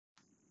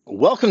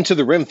Welcome to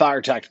the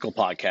Rimfire Tactical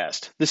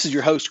Podcast. This is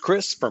your host,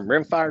 Chris from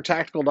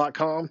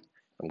rimfiretactical.com.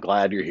 I'm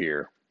glad you're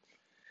here.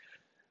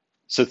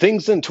 So,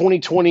 things in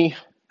 2020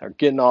 are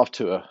getting off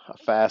to a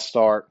fast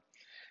start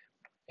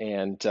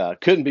and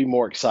couldn't be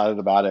more excited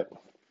about it.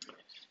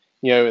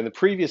 In the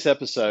previous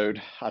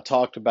episode, I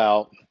talked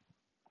about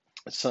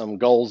some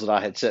goals that I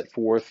had set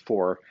forth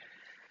for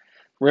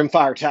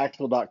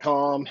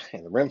rimfiretactical.com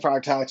and the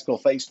Rimfire Tactical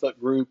Facebook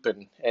group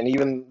and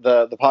even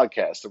the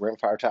podcast, the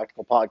Rimfire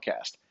Tactical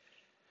Podcast.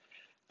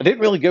 I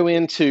didn't really go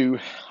into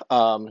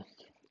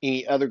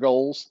any other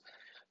goals,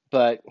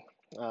 but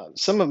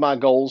some of my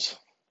goals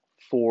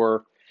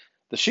for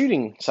the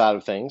shooting side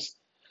of things,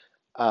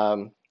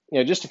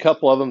 just a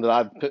couple of them that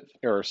I put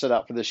or set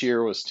out for this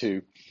year was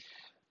to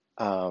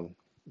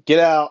get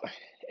out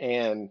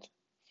and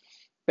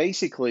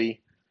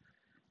basically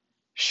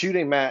shoot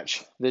a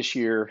match this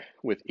year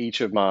with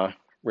each of my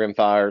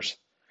rimfires.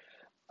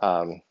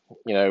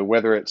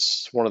 Whether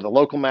it's one of the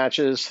local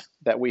matches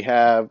that we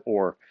have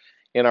or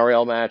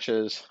NRL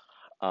matches,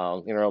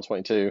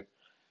 NRL22.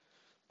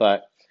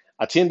 But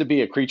I tend to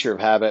be a creature of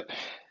habit,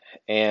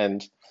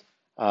 and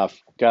I've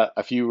got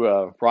a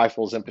few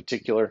rifles in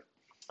particular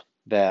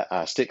that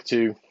I stick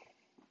to.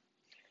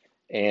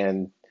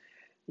 And,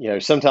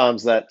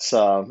 sometimes that's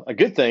a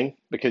good thing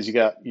because you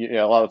got,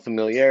 a lot of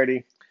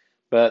familiarity.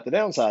 But the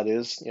downside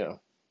is, you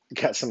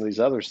got some of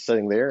these others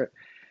sitting there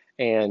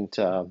and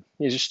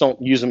you just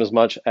don't use them as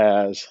much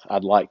as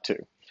I'd like to.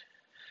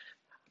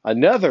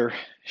 Another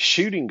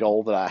shooting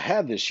goal that I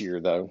had this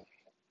year, though,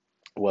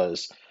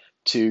 was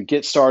to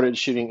get started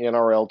shooting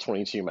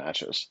NRL22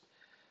 matches.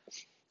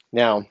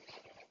 Now,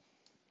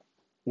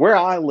 where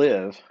I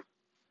live,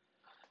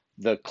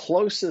 the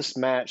closest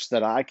match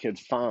that I could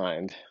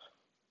find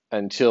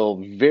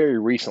until very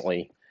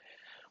recently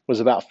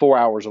was about 4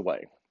 hours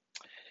away.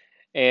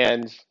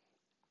 And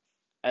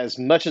as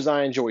much as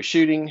I enjoy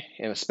shooting,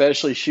 and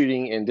especially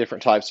shooting in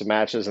different types of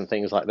matches and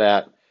things like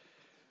that,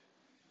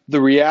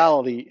 the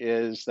reality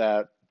is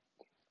that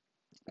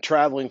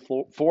traveling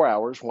 4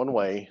 hours one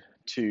way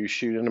to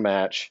shoot in a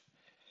match,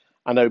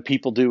 I know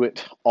people do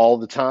it all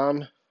the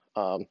time.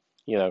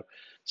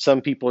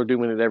 Some people are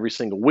doing it every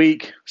single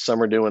week.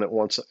 Some are doing it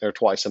once or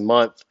twice a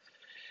month.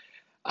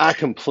 I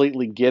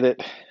completely get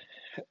it.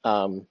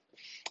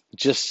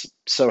 Just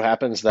so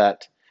happens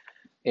that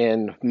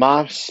in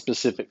my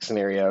specific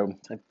scenario,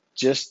 I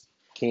just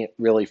can't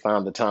really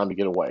find the time to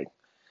get away.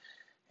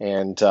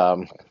 And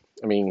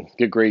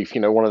good grief.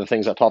 One of the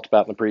things I talked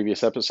about in the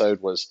previous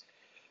episode was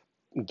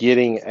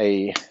getting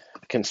a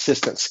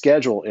consistent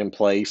schedule in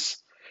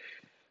place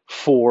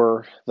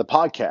for the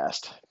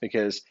podcast,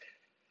 because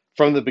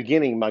from the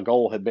beginning, my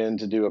goal had been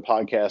to do a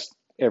podcast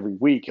every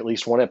week, at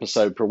least one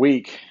episode per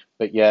week,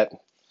 but yet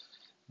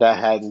that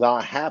had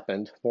not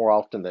happened more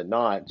often than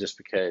not, just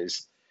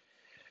because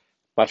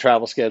my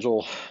travel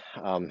schedule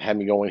had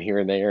me going here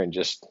and there, and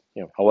just,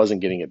 I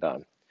wasn't getting it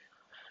done.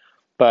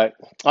 But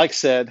like I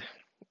said,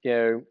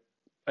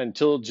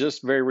 until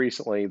just very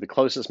recently, the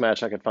closest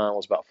match I could find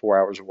was about 4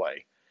 hours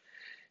away.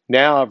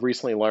 Now I've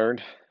recently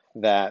learned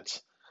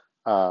that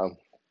one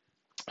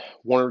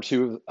or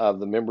two of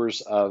the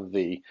members of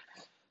the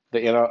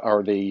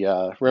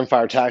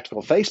Rimfire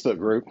Tactical Facebook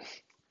group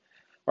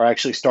are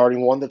actually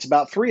starting one that's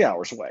about 3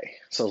 hours away.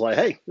 So I was like,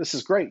 hey, this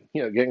is great,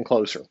 getting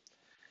closer.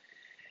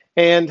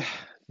 And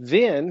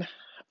then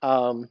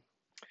I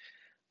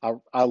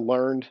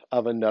learned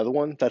of another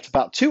one that's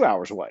about 2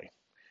 hours away.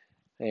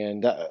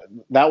 And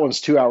that one's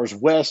 2 hours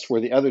west,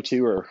 where the other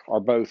two are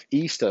both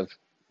east of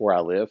where I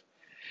live.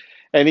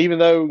 And even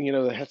though,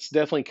 that's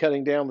definitely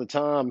cutting down the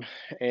time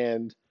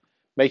and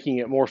making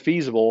it more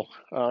feasible,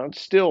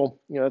 still,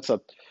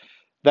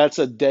 that's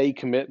a day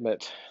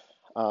commitment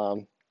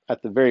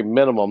at the very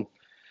minimum.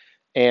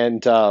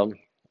 And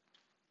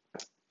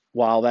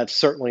while that's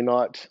certainly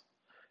not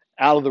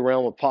out of the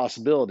realm of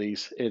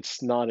possibilities,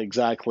 it's not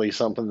exactly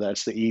something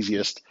that's the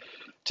easiest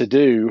to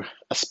do,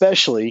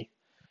 especially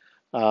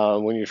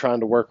when you're trying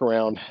to work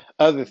around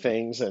other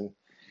things, and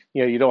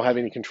you don't have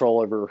any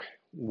control over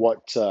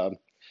what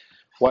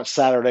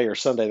Saturday or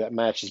Sunday that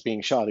match is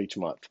being shot each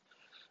month.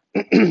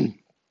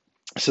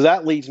 So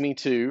that leads me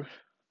to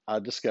a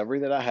discovery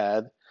that I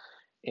had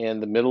in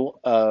the middle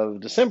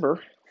of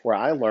December, where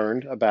I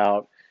learned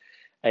about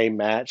a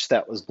match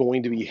that was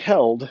going to be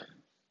held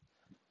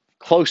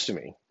close to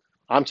me.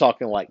 I'm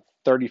talking like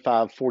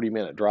 35,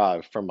 40-minute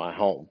drive from my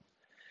home.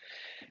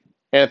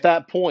 And at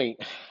that point,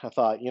 I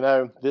thought,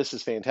 this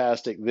is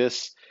fantastic.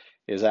 This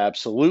is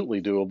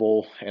absolutely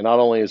doable. And not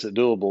only is it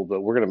doable, but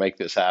we're going to make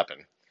this happen.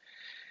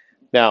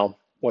 Now,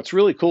 what's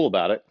really cool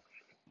about it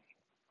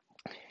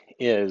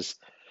is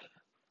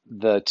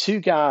the two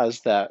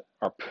guys that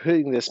are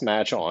putting this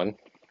match on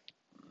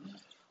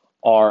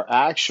are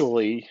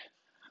actually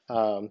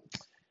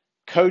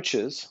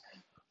coaches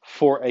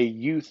for a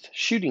youth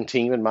shooting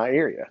team in my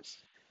area.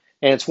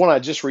 And it's one I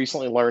just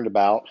recently learned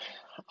about.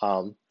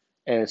 And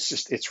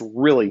it's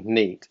really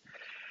neat.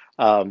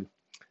 The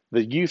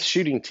youth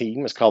shooting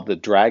team is called the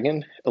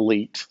Dragon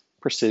Elite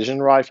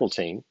Precision Rifle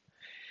Team.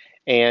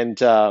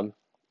 And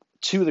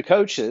two of the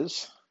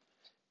coaches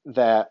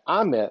that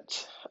I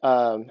met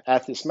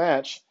at this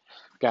match,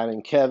 a guy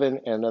named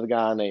Kevin and another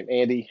guy named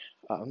Andy,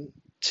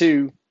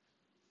 two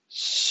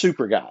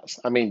super guys.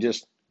 I mean,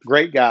 just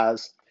great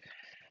guys.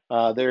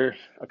 They're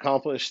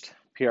accomplished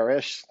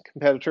PRS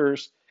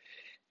competitors,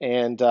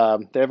 and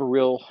they have a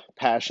real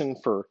passion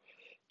for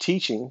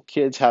teaching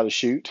kids how to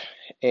shoot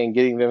and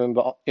getting them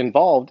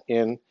involved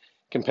in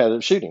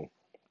competitive shooting.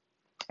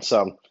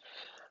 So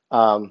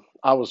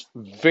I was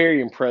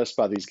very impressed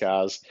by these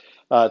guys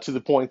to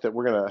the point that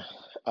we're going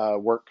to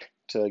work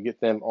to get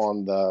them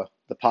on the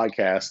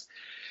podcast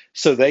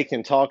so they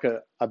can talk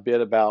a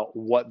bit about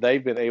what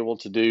they've been able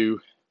to do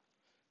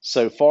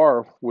so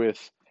far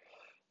with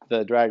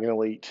the Dragon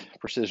Elite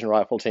Precision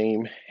Rifle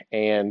team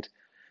and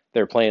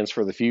their plans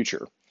for the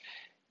future.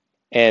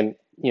 And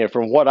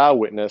from what I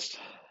witnessed,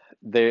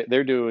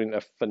 they're doing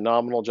a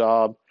phenomenal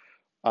job.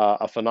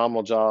 A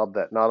phenomenal job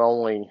that not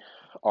only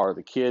are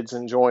the kids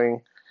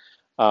enjoying,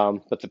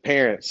 but the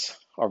parents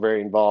are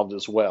very involved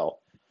as well.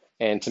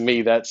 And to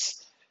me,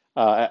 that's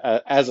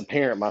as a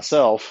parent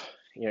myself,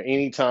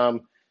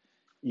 anytime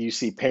you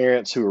see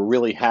parents who are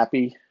really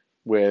happy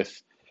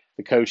with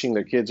the coaching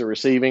their kids are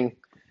receiving,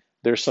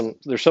 there's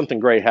something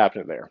great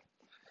happening there.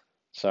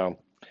 So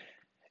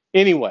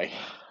anyway,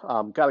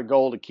 got a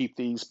goal to keep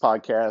these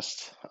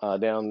podcasts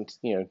down,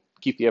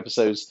 keep the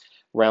episodes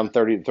around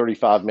 30 to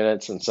 35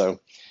 minutes. And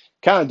so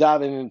kind of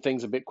diving into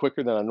things a bit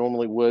quicker than I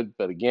normally would.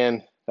 But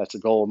again, that's a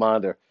goal of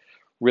mine to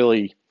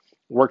really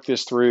work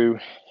this through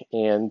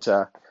and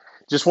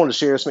just wanted to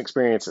share some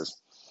experiences.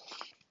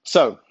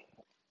 So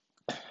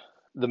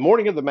the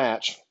morning of the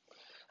match,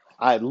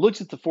 I looked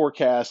at the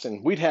forecast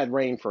and we'd had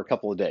rain for a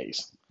couple of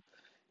days.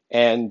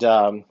 And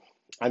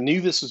I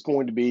knew this was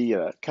going to be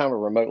a kind of a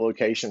remote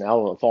location out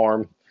on a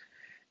farm.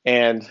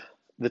 And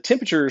the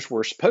temperatures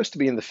were supposed to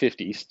be in the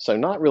 50s, so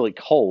not really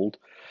cold.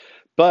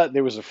 But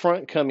there was a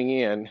front coming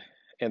in,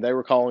 and they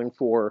were calling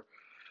for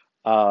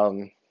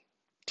 10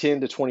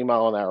 to 20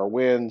 mile an hour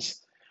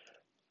winds.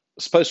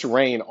 Supposed to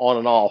rain on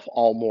and off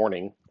all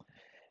morning.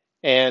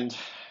 And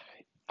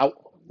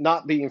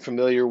not being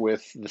familiar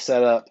with the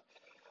setup,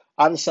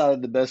 I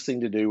decided the best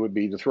thing to do would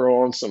be to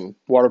throw on some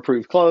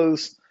waterproof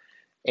clothes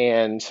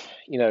and,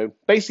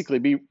 basically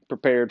be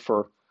prepared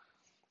for,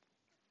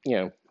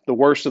 the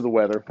worst of the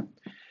weather.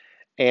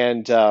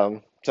 And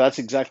so that's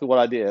exactly what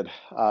I did.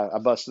 I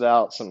busted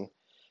out some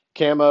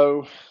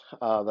camo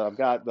that I've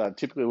got that I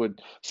typically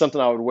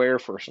something I would wear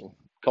for some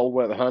cold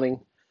weather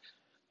hunting.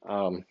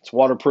 It's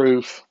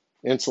waterproof,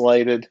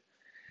 insulated,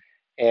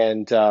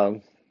 and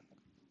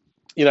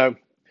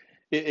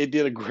it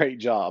did a great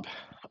job.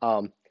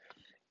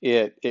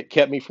 It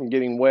kept me from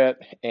getting wet,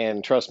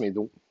 and trust me,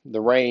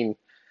 the rain.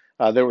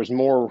 There was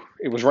more.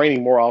 It was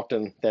raining more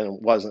often than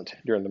it wasn't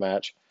during the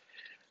match.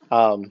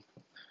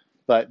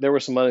 But there were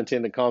some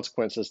unintended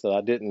consequences that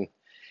I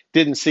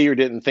didn't see or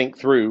didn't think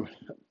through.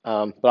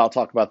 But I'll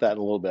talk about that in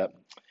a little bit.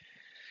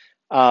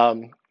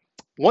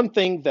 One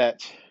thing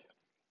that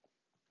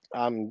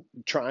I'm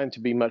trying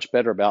to be much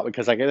better about,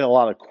 because I get a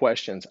lot of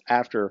questions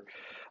after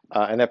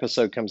an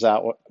episode comes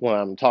out when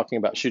I'm talking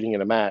about shooting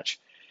in a match.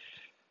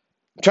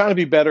 I'm trying to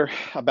be better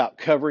about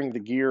covering the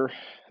gear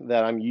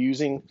that I'm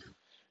using.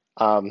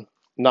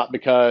 Not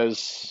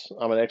because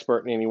I'm an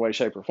expert in any way,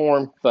 shape, or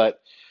form,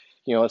 but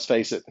let's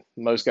face it,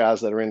 most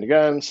guys that are into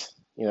guns,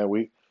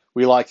 we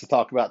like to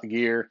talk about the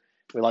gear.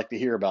 We like to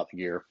hear about the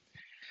gear.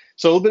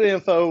 So a little bit of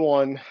info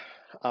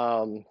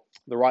on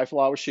the rifle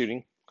I was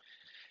shooting.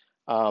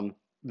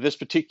 This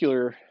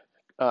particular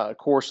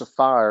course of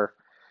fire,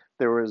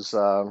 there was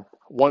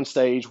one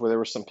stage where there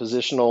was some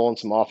positional and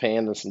some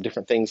offhand and some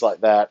different things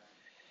like that.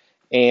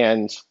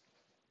 And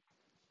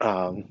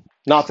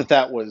not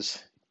that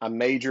was a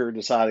major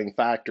deciding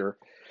factor,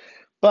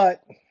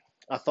 but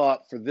I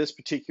thought for this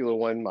particular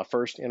one, my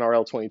first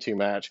NRL22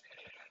 match,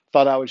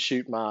 thought I would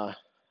shoot my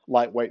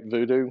lightweight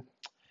Voodoo.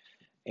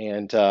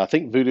 And I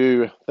think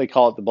Voodoo, they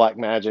call it the Black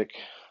Magic.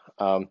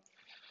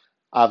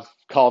 I've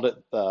called it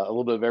a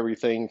little bit of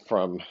everything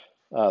from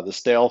the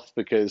stealth,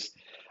 because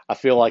I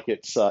feel like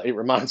it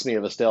reminds me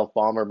of a stealth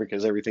bomber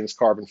because everything's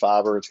carbon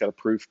fiber. It's got a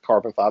proof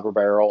carbon fiber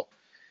barrel,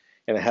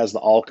 and it has the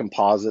all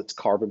composites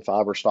carbon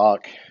fiber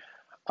stock.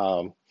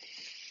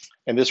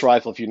 And this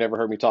rifle, if you've never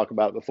heard me talk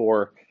about it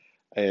before,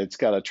 it's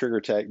got a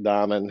Trigger Tech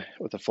diamond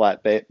with a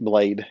flat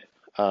blade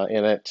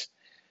in it.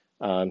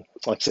 Like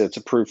I said, it's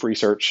a proof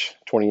research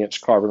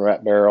 20-inch carbon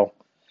wrap barrel.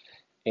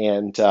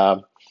 And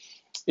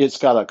it's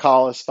got a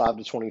Collis 5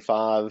 to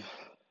 25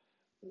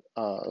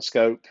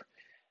 scope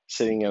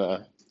sitting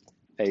in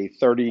a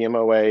 30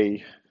 MOA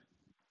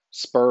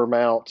spur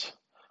mount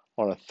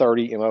on a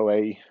 30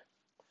 MOA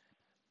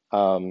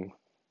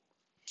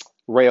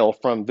rail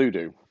from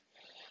Voodoo.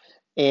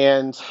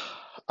 And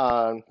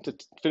to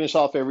finish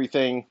off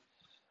everything,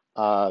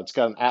 it's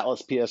got an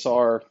Atlas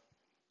PSR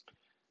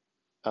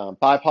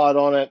bipod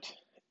on it.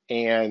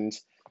 And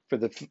for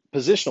the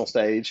positional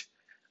stage,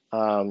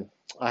 I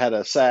had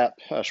a SAP,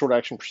 short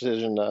action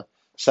precision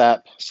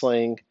SAP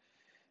sling.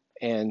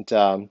 And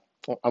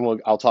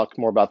I'll talk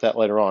more about that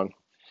later on.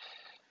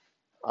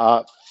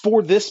 Uh,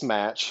 for this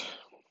match,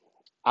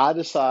 I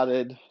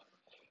decided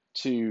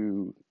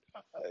to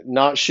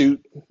not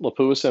shoot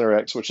Lapua Center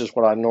X, which is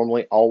what I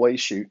normally always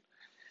shoot.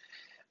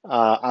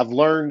 I've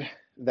learned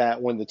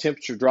that when the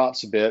temperature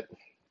drops a bit,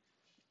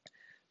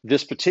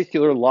 this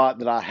particular lot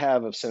that I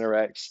have of Center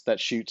X that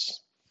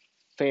shoots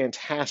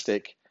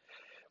fantastic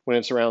when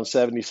it's around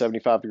 70,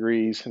 75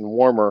 degrees and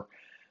warmer,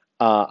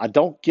 I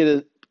don't get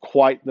it,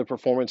 quite the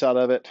performance out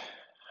of it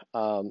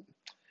um,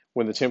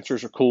 when the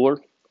temperatures are cooler.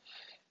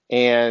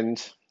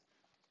 And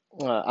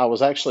I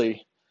was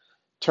actually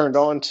turned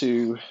on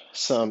to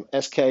some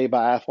SK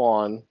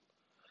Biathlon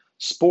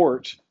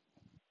Sport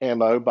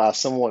ammo by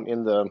someone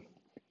in the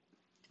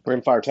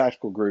Rimfire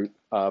Tactical group,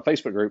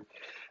 Facebook group.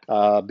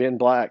 Ben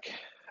Black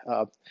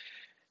uh,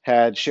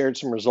 had shared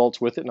some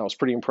results with it, and I was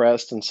pretty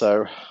impressed. And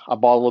so I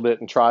bought a little bit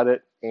and tried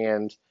it,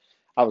 and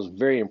I was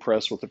very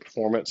impressed with the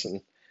performance.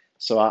 And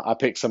so I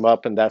picked some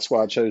up, and that's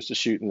why I chose to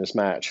shoot in this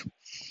match.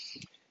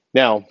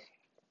 Now,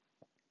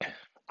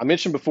 I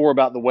mentioned before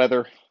about the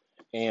weather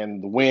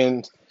and the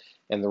wind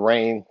and the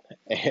rain,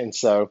 and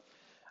so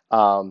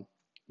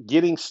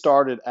getting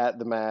started at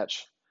the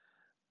match,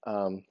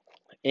 um,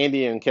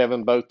 Andy and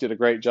Kevin both did a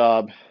great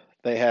job.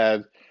 They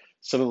had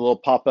some of the little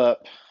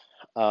pop-up,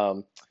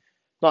 um,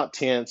 not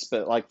tents,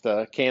 but like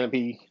the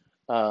canopy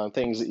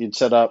things that you'd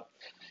set up,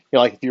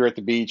 like if you were at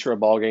the beach or a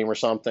ball game or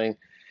something.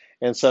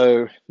 And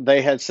so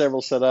they had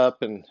several set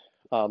up, and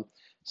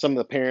some of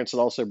the parents had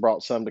also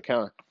brought some to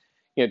kind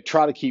of,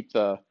 try to keep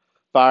the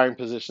firing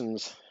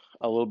positions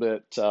a little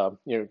bit,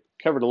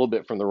 covered a little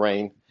bit from the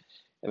rain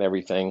and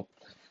everything.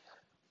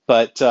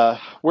 But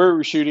where we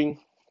were shooting,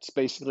 it's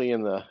basically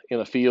in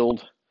a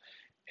field,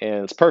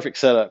 and it's perfect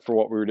setup for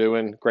what we were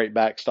doing. Great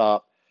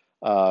backstop,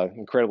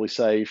 incredibly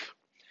safe,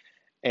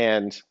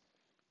 and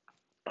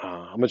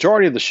a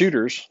majority of the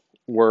shooters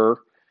were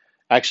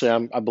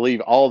actually, I believe,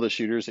 all of the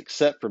shooters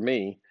except for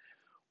me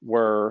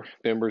were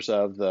members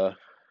of the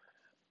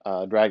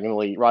Dragon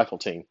Elite rifle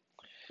team.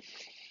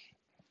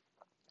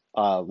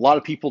 A lot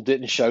of people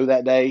didn't show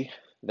that day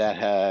that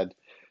had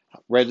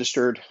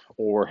registered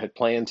or had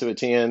planned to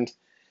attend.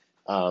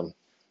 Um,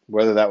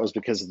 whether that was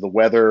because of the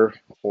weather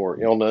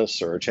or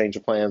illness or a change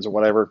of plans or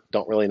whatever,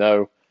 don't really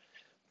know.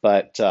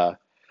 But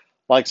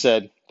like I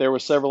said, there were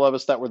several of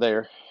us that were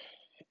there,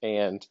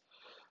 and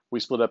we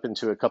split up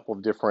into a couple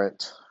of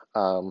different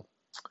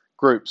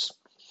groups.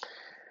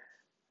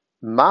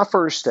 My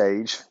first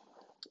stage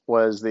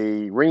was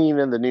the ringing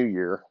in the new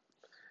year.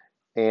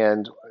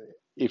 And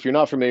if you're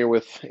not familiar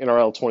with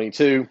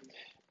NRL22,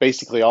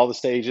 basically all the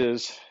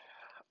stages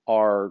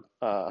are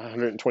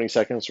 120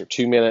 seconds or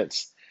 2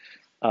 minutes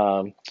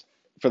for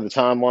the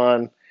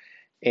timeline.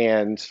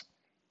 And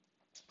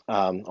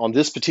on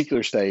this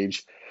particular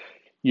stage,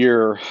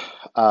 you're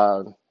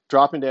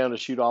dropping down to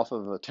shoot off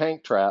of a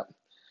tank trap,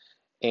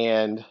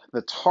 and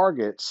the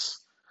targets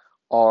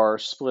are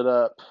split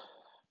up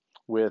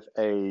with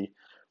a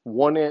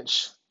 1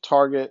 inch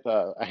target,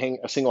 a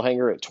single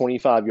hanger at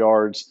 25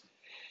 yards.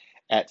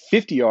 At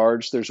 50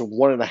 yards, there's a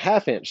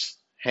 1.5 inch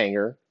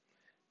hanger.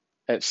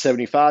 At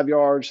 75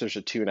 yards, there's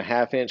a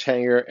 2.5 inch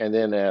hanger. And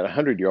then at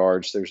 100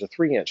 yards, there's a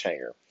 3 inch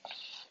hanger.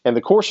 And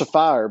the course of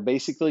fire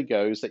basically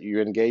goes that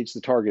you engage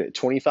the target at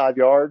 25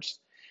 yards,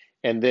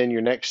 and then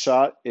your next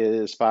shot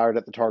is fired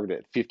at the target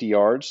at 50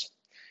 yards.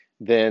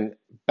 Then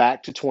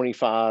back to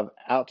 25,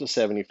 out to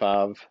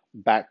 75,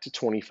 back to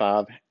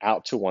 25,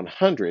 out to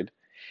 100.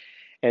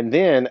 And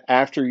then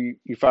after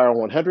you fire on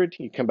 100,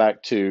 you come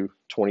back to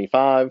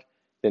 25,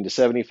 then to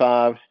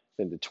 75,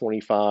 then to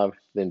 25,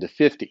 then to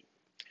 50.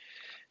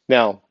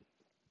 Now,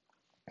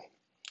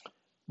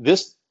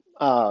 this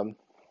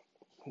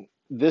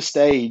this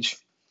stage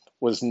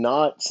was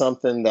not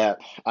something that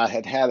I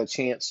had had a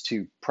chance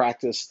to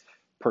practice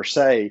per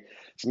se.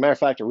 As a matter of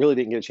fact, I really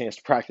didn't get a chance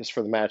to practice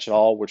for the match at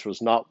all, which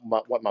was not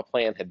what my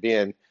plan had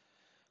been.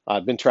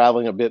 I'd been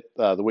traveling a bit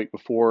the week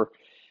before,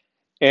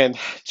 and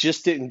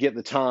just didn't get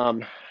the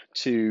time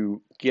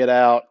to get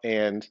out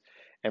and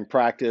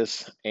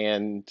practice.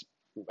 And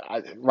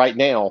right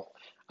now,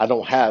 I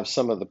don't have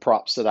some of the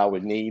props that I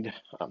would need.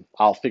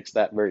 I'll fix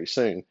that very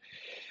soon.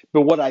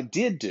 But what I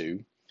did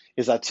do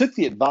is I took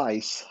the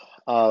advice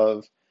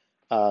of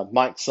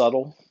Mike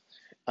Suttle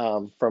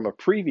from a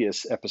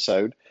previous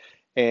episode,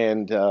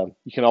 and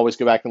you can always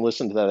go back and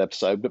listen to that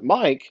episode. But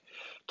Mike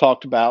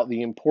talked about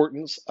the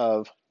importance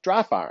of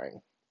dry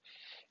firing.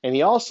 And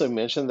he also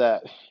mentioned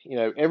that,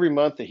 every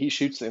month that he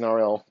shoots the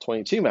NRL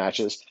 22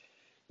 matches,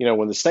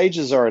 when the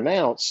stages are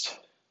announced,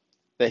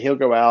 that he'll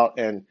go out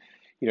and,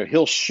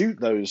 he'll shoot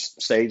those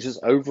stages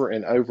over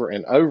and over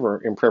and over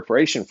in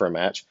preparation for a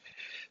match.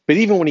 But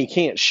even when he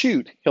can't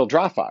shoot, he'll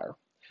dry fire.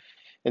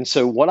 And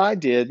so what I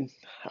did,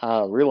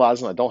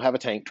 realizing I don't have a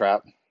tank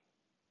trap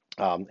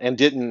and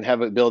didn't have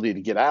the ability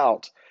to get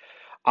out,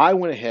 I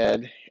went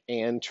ahead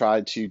and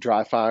tried to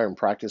dry fire and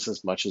practice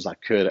as much as I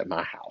could at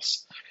my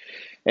house.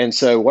 And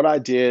so what I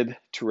did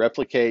to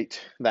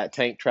replicate that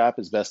tank trap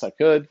as best I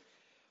could,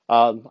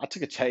 I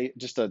took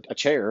just a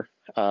chair,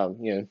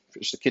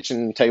 just a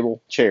kitchen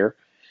table chair,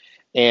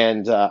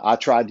 and I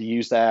tried to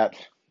use that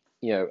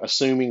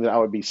assuming that I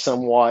would be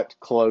somewhat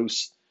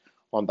close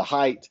on the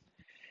height,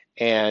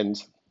 and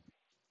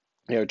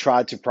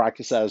tried to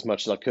practice that as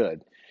much as I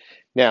could.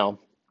 Now,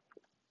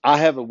 I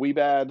have a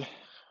Weebad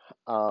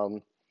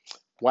um,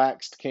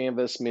 waxed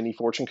canvas mini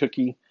fortune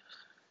cookie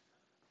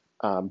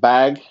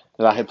bag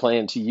that I had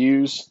planned to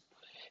use.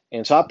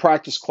 And so I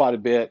practiced quite a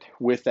bit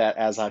with that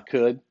as I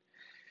could.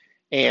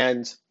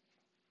 And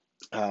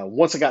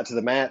once I got to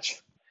the match,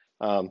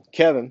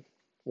 Kevin,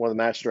 one of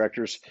the match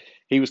directors,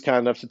 he was kind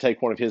enough to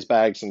take one of his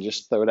bags and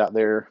just throw it out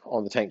there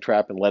on the tank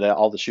trap and let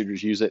all the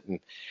shooters use it. And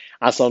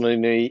I saw no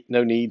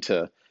need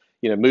to,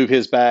 move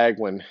his bag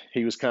when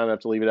he was kind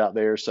enough to leave it out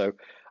there. So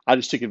I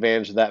just took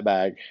advantage of that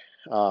bag,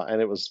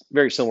 and it was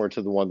very similar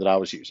to the one that I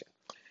was using.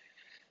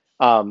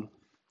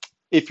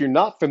 If you're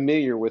not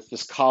familiar with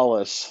this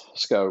Collis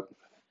scope,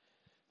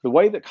 the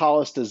way that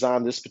Collis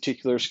designed this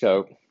particular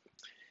scope,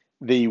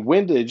 the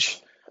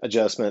windage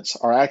adjustments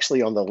are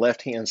actually on the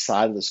left-hand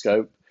side of the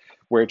scope,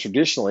 where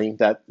traditionally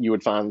that you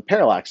would find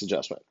parallax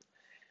adjustment.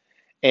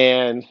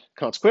 And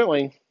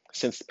consequently,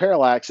 since the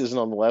parallax isn't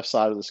on the left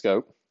side of the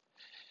scope,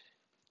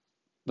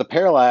 the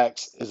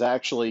parallax is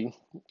actually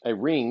a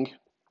ring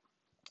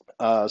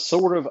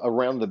sort of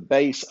around the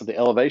base of the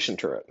elevation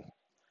turret.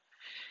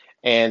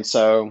 And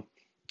so,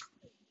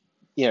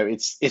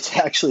 it's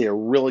actually a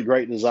really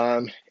great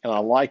design, and I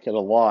like it a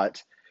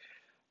lot.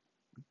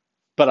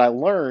 But I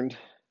learned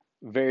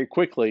very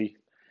quickly.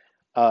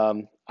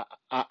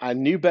 I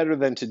knew better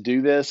than to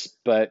do this,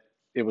 but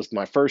it was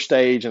my first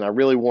stage, and I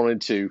really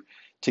wanted to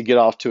get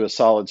off to a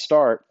solid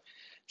start.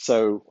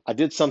 So I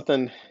did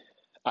something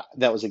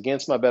that was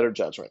against my better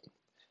judgment.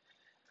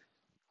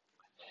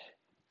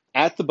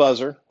 At the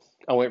buzzer,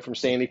 I went from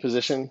standing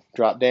position,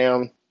 dropped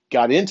down,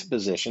 got into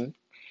position,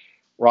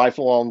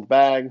 rifle on the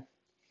bag,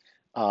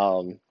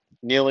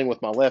 kneeling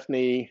with my left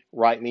knee,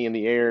 right knee in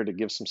the air to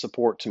give some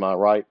support to my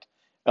right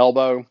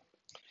elbow.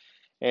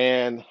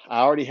 And I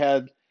already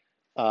had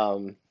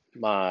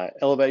my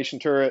elevation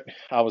turret.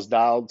 I was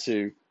dialed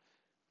to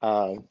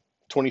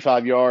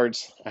 25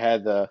 yards. I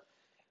had the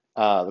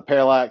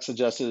parallax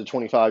adjusted to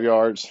 25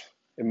 yards.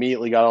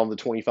 Immediately got on the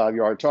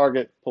 25-yard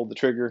target, pulled the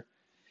trigger,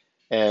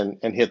 and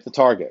hit the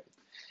target.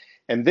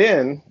 And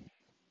then,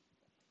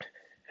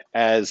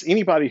 as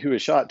anybody who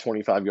has shot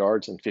 25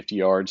 yards and 50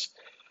 yards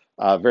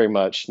very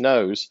much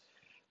knows,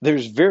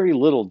 there's very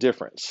little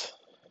difference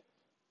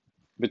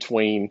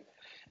between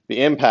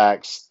the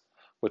impacts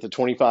with a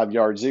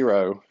 25-yard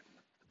zero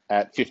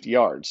at 50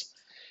 yards.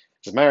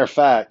 As a matter of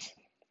fact,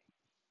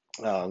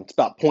 it's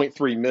about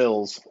 0.3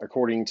 mils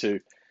according to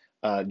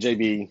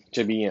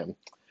JBM.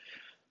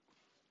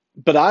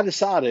 But I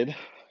decided,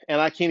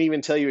 and I can't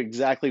even tell you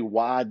exactly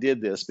why I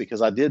did this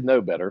because I did know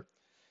better.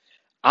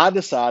 I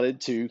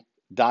decided to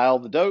dial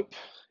the dope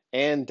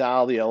and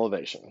dial the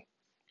elevation.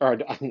 Or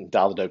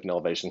dial the dope and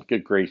elevation.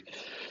 Good grief.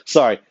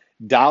 Sorry.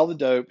 Dial the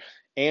dope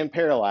and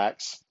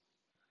parallax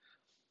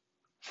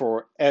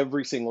for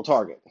every single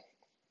target.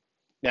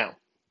 Now,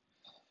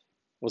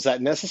 was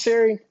that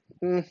necessary?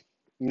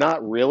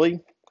 Not really.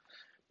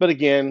 But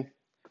again,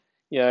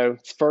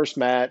 it's first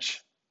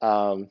match.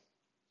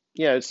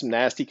 It's some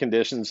nasty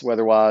conditions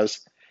weather-wise.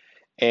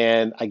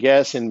 And I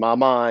guess in my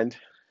mind,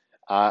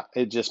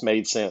 it just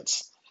made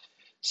sense.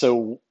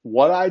 So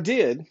what I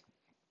did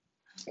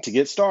to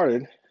get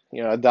started,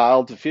 I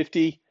dialed to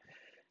 50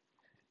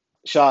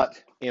 shot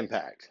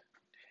impact.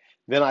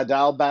 Then I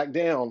dialed back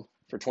down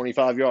for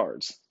 25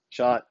 yards,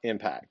 shot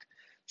impact.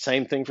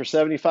 Same thing for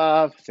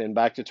 75, then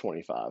back to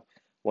 25.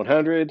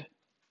 100,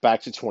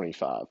 back to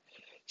 25.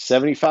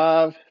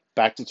 75,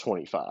 back to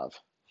 25.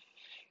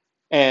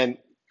 And,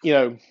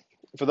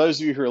 for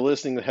those of you who are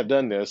listening that have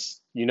done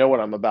this, you know what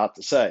I'm about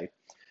to say.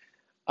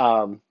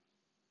 I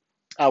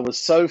was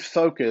so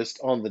focused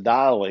on the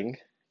dialing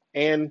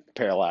and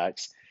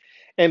parallax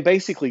and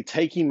basically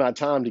taking my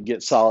time to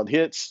get solid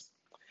hits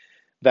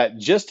that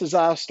just as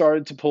I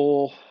started to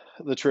pull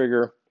the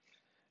trigger,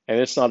 and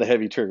it's not a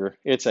heavy trigger,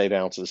 it's 8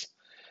 ounces.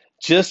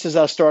 Just as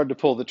I started to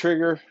pull the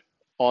trigger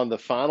on the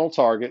final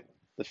target,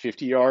 the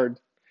 50-yard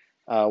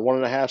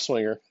 1.5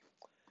 swinger,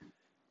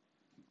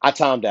 I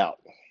timed out.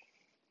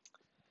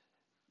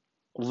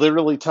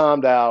 Literally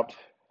timed out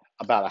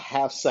about a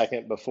half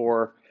second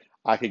before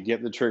I could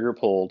get the trigger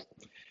pulled.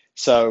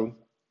 So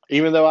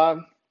even though I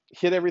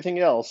hit everything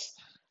else,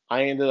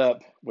 I ended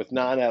up with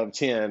 9 out of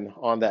 10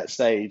 on that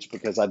stage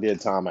because I did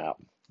time out.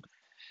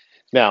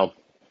 Now,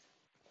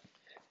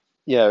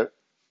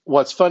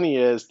 what's funny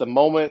is the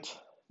moment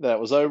that it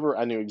was over,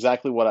 I knew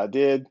exactly what I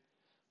did.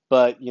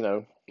 But,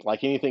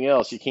 like anything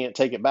else, you can't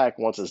take it back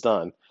once it's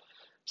done.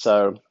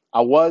 So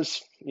I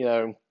was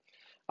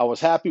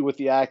happy with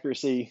the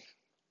accuracy,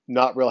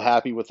 not real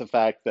happy with the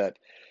fact that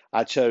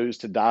I chose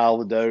to dial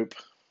the dope,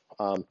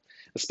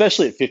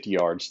 especially at 50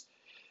 yards.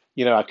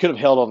 I could have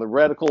held the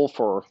reticle,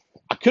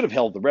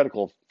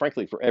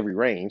 frankly, for every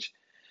range.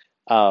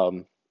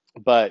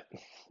 But,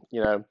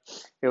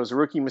 it was a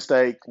rookie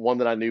mistake, one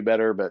that I knew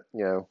better, but,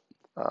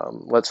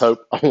 let's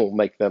hope I won't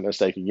make that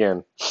mistake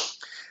again.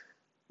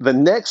 The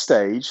next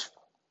stage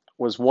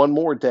was one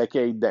more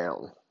decade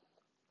down.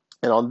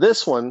 And on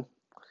this one,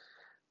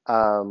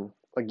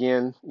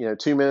 again,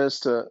 2 minutes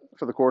for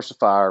the course of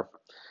fire,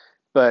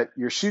 but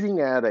you're shooting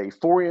at a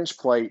 4-inch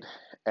plate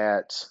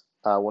at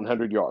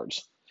 100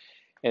 yards.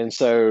 And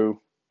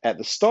so at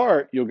the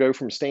start, you'll go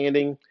from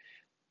standing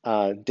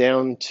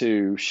down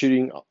to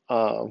shooting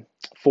 4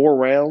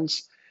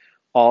 rounds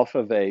off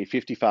of a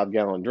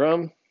 55-gallon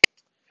drum,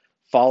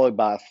 followed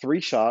by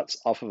 3 shots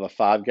off of a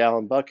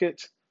 5-gallon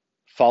bucket,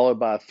 followed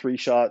by 3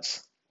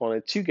 shots on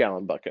a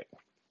 2-gallon bucket.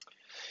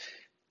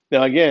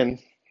 Now, again,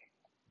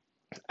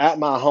 at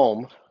my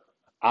home,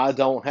 I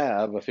don't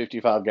have a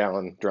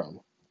 55-gallon drum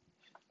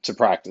to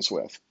practice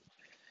with.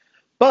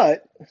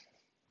 But,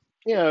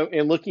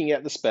 in looking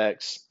at the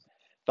specs,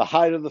 the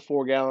height of the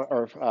 4-gallon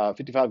or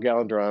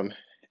 55-gallon drum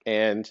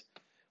and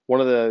one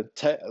of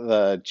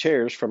the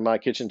chairs from my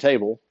kitchen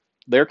table,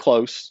 they're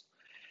close.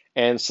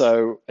 And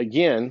so,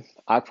 again,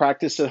 I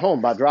practiced at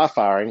home by dry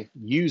firing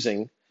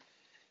using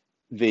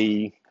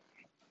the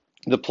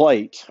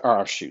plate,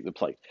 or shoot, the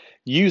plate,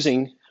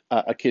 using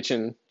a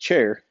kitchen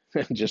chair,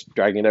 just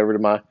dragging it over to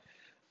my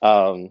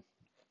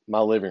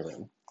living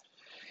room.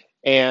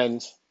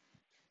 And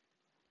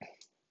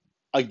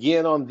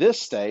again, on this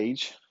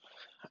stage,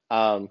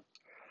 I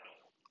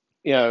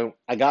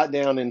got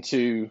down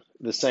into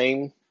the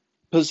same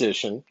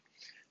position,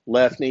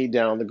 left knee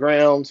down on the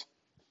ground,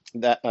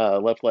 that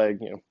left leg,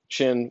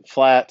 shin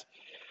flat,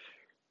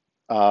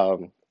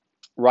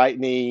 right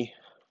knee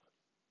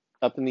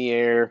up in the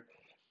air,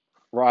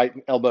 right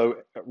elbow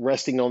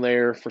resting on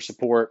there for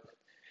support.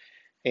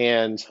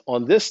 And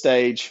on this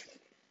stage,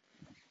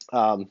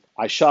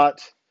 I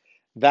shot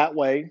that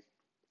way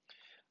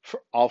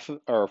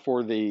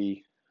for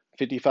the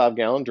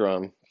 55-gallon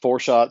drum, 4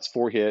 shots,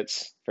 4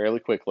 hits, fairly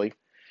quickly.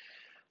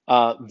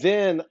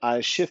 Then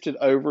I shifted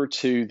over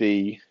to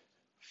the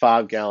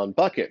 5-gallon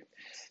bucket.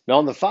 Now,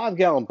 on the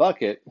 5-gallon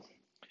bucket,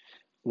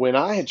 when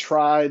I had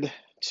tried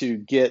to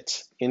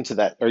get into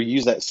that or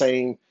use that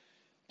same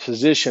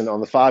position on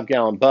the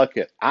 5-gallon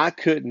bucket, I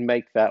couldn't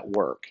make that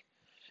work.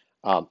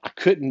 I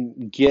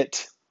couldn't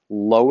get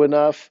low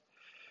enough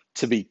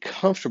to be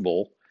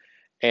comfortable.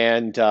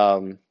 And,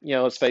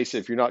 let's face it,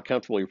 if you're not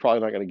comfortable, you're probably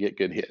not going to get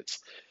good hits.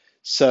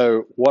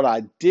 So what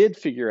I did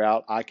figure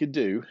out I could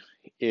do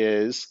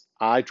is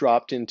I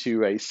dropped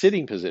into a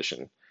sitting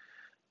position,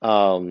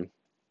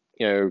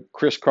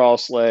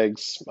 crisscross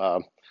legs.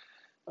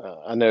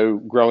 I know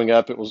growing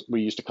up,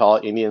 we used to call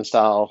it Indian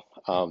style.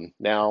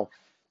 Now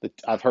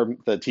I've heard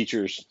the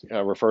teachers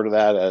refer to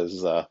that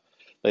as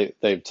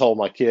they've told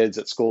my kids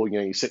at school,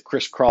 you sit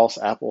crisscross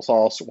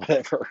applesauce or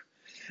whatever.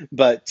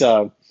 But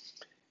the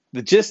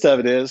gist of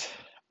it is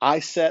I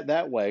sat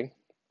that way,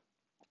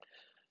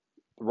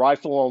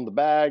 rifle on the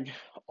bag,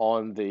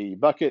 on the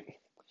bucket,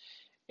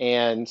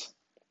 and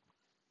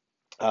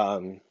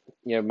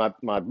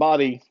my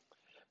body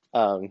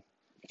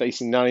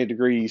facing 90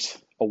 degrees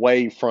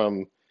away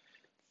from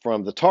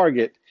the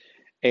target,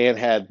 and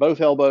had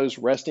both elbows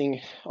resting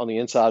on the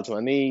insides of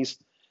my knees,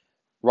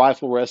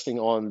 rifle resting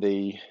on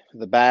the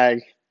bag.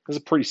 It was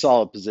a pretty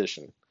solid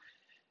position.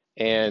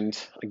 And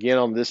again,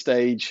 on this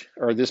stage,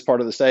 or this part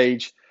of the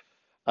stage,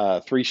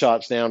 3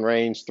 shots down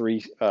range,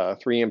 three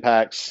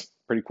impacts,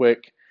 pretty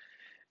quick.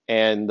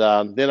 And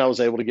then I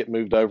was able to get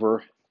moved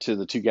over to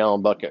the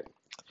 2-gallon bucket.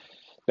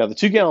 Now, the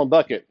 2-gallon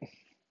bucket,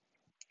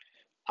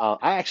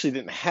 I actually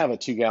didn't have a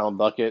 2-gallon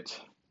bucket,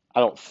 I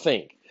don't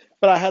think,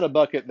 but I had a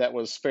bucket that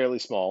was fairly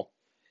small,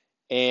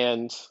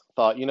 and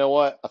thought, you know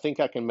what, I think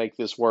I can make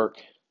this work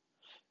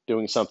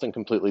doing something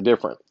completely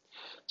different.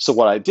 So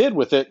what I did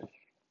with it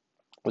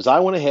was I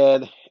went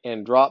ahead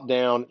and dropped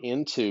down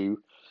into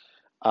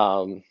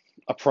a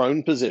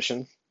prone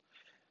position,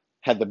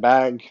 had the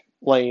bag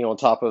laying on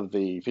top of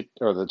the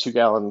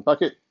 2-gallon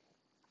bucket,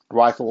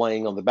 rifle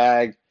laying on the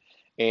bag,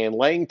 and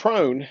laying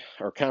prone,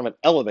 or kind of an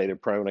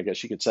elevated prone, I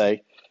guess you could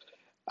say.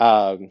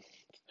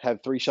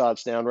 Had 3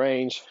 shots down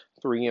range,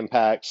 3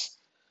 impacts.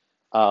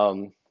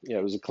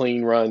 It was a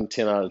clean run,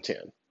 10 out of 10.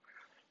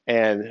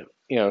 And,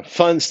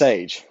 fun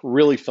stage,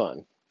 really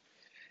fun.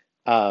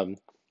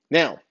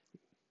 Now,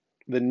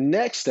 the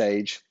next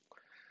stage,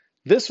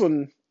 this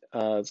one,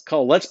 it's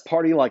called Let's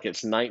Party Like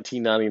It's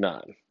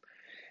 1999.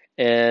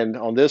 And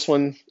on this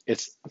one,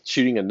 it's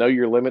shooting a Know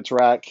Your Limits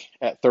rack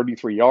at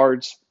 33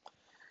 yards.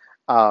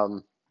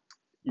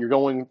 You're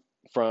going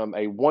from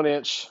a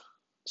 1-inch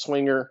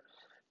swinger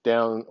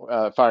down,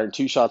 firing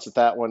 2 shots at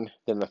that one,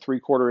 then a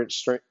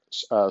 3/4-inch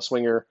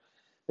swinger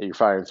that you're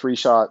firing 3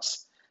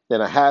 shots,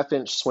 then a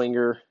 1/2-inch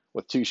swinger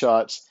with 2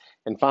 shots,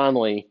 and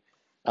finally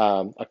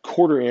a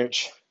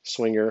 1/4-inch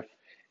swinger,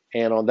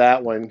 and on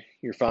that one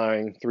you're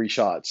firing 3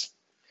 shots.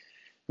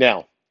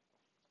 Now,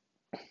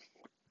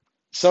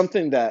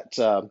 something that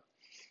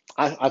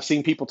I've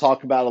seen people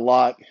talk about a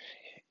lot,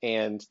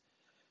 and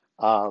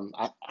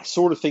I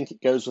sort of think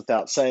it goes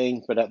without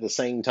saying, but at the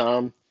same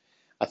time,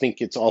 I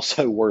think it's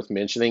also worth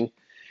mentioning.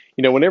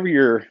 Whenever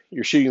you're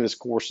shooting this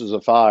courses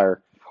of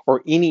fire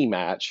or any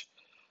match,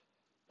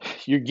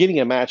 you're getting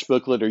a match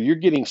booklet, or you're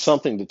getting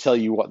something to tell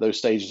you what those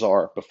stages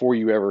are before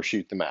you ever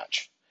shoot the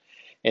match.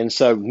 And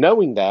so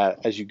knowing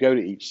that as you go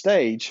to each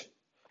stage,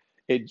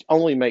 it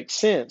only makes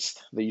sense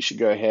that you should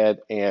go ahead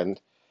and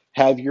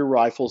have your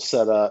rifle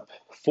set up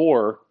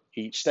for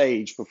each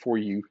stage before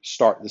you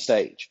start the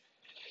stage.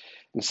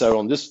 And so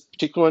on this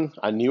particular one,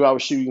 I knew I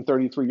was shooting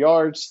 33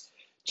 yards,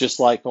 just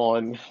like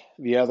on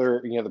the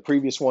other, the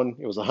previous one,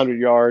 it was 100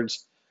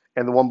 yards.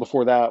 And the one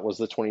before that was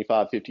the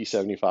 25, 50,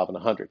 75, and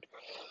 100.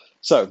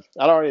 So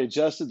I'd already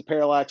adjusted the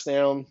parallax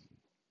down,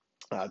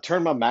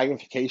 turned my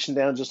magnification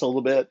down just a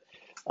little bit,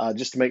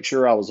 just to make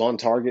sure I was on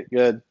target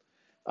good,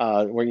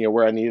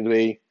 where I needed to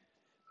be.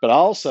 But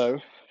I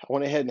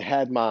went ahead and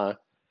had my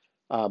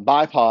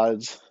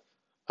bipods,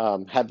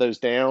 had those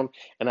down,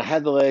 and I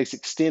had the legs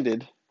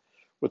extended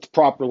with the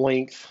proper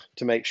length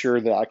to make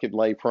sure that I could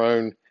lay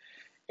prone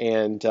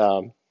and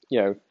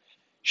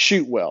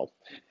shoot well.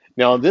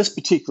 Now, on this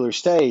particular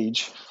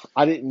stage,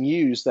 I didn't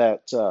use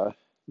that the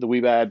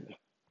Weebad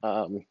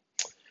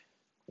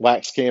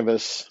wax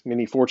canvas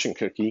mini fortune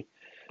cookie.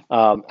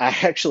 I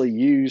actually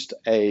used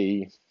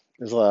I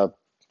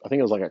think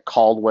it was like a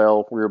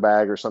Caldwell rear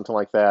bag or something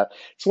like that.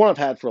 It's one I've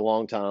had for a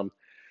long time,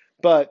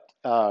 but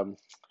the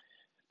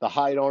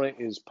height on it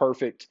is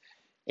perfect,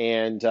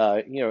 and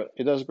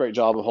it does a great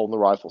job of holding the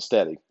rifle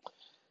steady.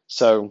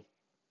 So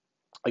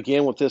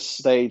again, with this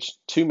stage,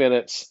 2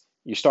 minutes,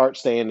 you start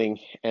standing,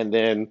 and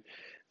then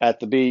at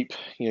the beep,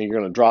 you're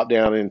going to drop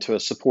down into a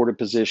supported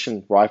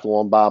position, rifle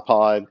on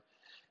bipod,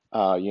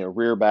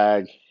 rear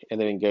bag, and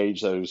then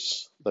engage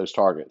those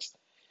targets.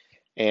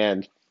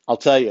 And I'll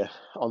tell you,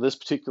 on this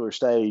particular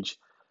stage,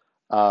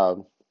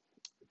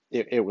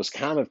 it was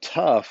kind of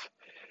tough,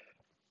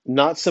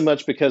 not so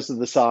much because of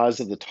the size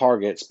of the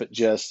targets, but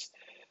just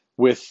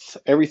with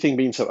everything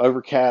being so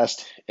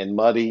overcast and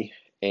muddy,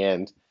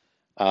 and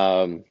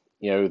the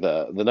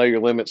know your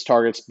limits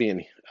targets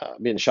being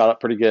shot up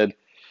pretty good,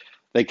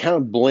 they kind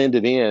of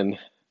blended in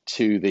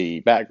to the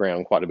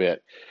background quite a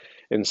bit.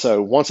 And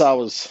so once I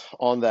was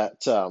on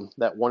that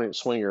 1-inch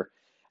swinger,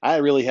 I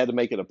really had to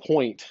make it a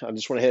point. I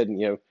just went ahead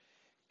and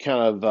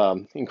kind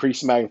of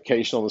increase the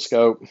magnification on the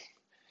scope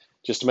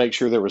just to make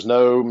sure there was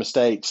no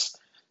mistakes,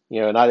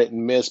 and I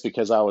didn't miss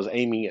because I was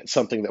aiming at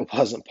something that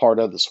wasn't part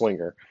of the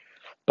swinger.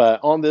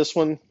 But on this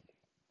one,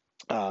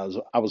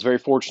 I was very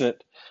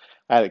fortunate.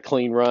 I had a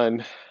clean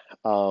run,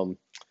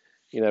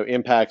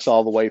 impacts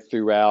all the way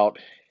throughout.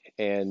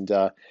 And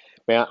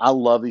man, I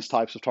love these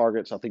types of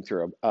targets. I think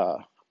they're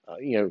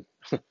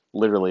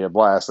literally a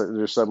blast.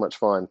 They're so much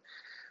fun.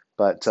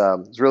 But I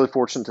was really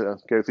fortunate to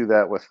go through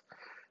that with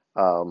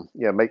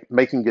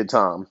making good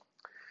time.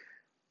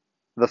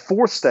 The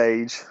fourth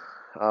stage,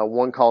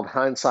 one called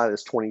Hindsight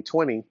is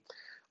 2020.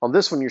 On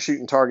this one, you're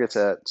shooting targets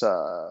at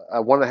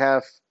a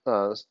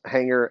 1.5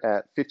 hanger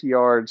at 50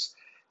 yards,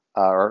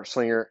 or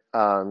swinger,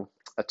 a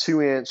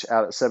 2-inch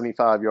out at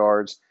 75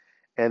 yards,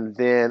 and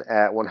then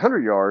at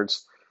 100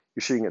 yards,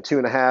 you're shooting a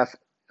 2.5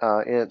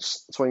 inch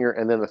swinger,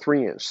 and then a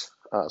 3-inch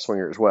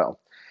swinger as well.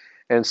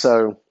 And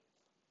so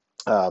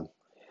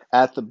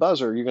at the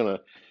buzzer,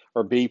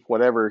 or beep,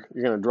 whatever,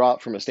 you're going to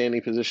drop from a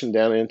standing position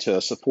down into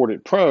a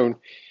supported prone,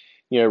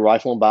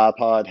 rifle and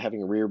bipod,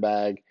 having a rear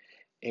bag,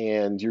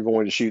 and you're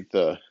going to shoot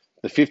the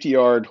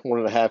 50-yard,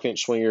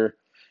 1.5-inch swinger.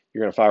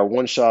 You're going to fire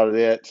one shot at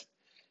it.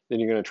 Then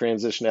you're going to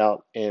transition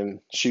out and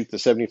shoot the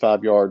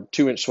 75-yard,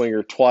 2-inch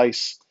swinger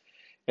twice.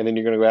 And then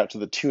you're going to go out to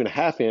the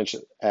 2.5-inch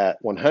at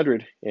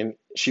 100 and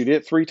shoot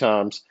it 3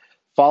 times,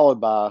 followed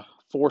by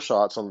 4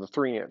 shots on the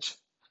 3-inch.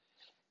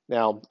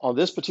 Now, on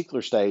this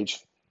particular stage,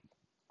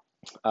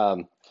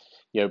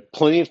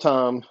 plenty of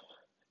time,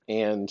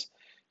 and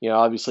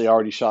obviously I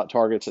already shot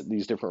targets at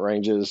these different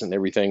ranges and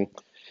everything.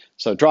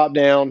 So drop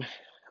down,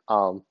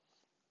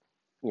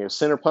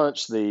 center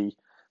punch the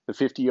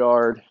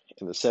 50-yard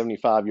and the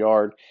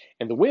 75-yard,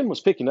 and the wind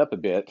was picking up a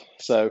bit.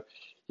 So,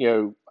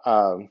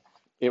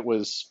 it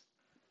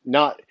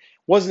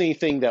wasn't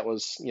anything that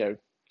was,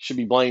 should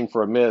be blamed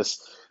for a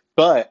miss,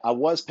 but I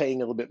was paying a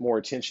little bit more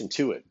attention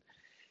to it.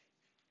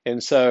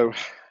 And so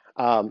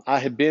I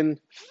had been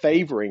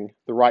favoring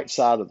the right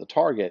side of the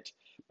target,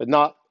 but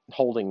not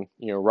holding,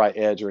 right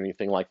edge or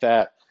anything like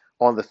that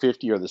on the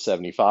 50 or the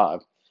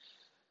 75.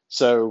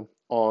 So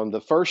on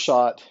the first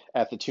shot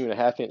at the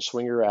 2.5-inch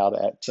swinger out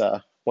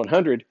at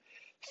 100,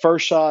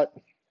 first shot,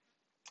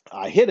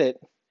 I hit it.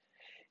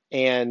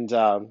 And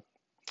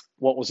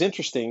what was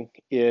interesting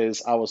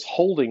is I was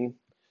holding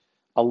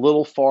a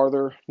little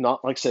farther,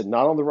 not, like I said,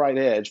 not on the right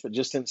edge, but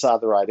just inside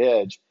the right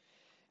edge.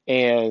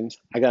 And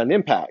I got an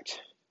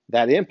impact.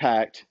 That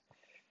impact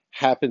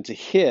happened to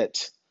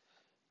hit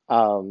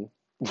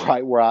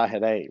right where I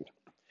had aimed.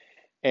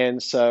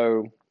 And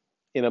so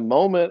in a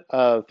moment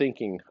of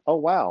thinking, oh,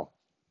 wow,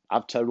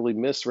 I've totally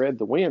misread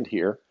the wind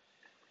here,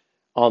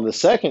 on the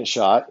second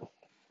shot,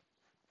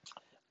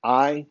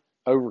 I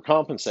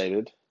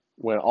overcompensated,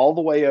 went all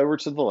the way over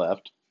to the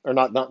left, or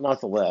not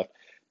the left,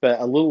 but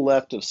a little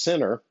left of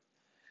center,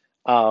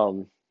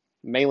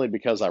 mainly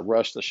because I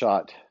rushed the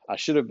shot. I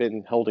should have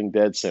been holding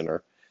dead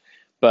center,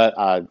 but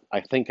I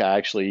think I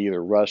actually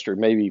either rushed or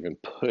maybe even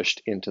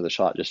pushed into the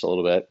shot just a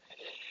little bit.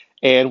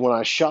 And when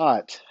I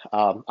shot,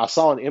 I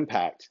saw an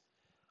impact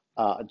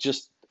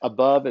just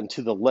above and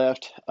to the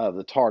left of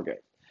the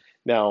target.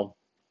 Now,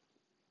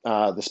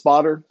 the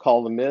spotter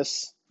called a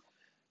miss.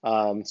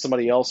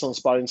 Somebody else on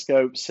spotting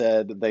scope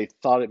said they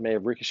thought it may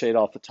have ricocheted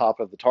off the top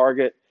of the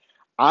target.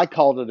 I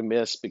called it a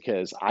miss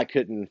because I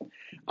couldn't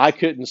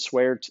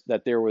swear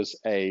that there was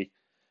an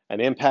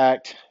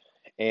impact.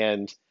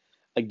 And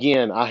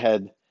again,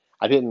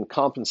 I didn't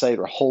compensate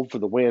or hold for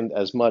the wind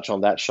as much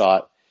on that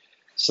shot.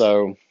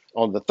 So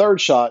on the third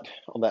shot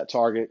on that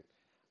target,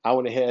 I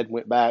went ahead,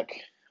 went back,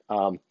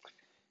 um,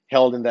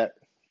 held in that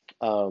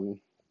um,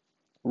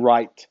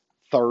 right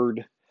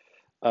third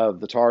of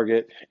the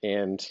target,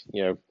 and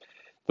the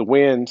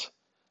wind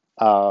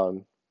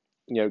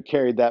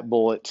carried that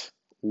bullet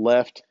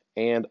left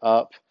and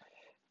up,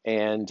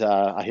 and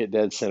I hit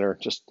dead center,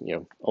 just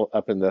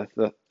up in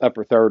the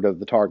upper third of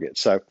the target.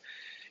 So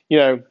you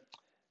know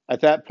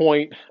at that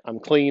point,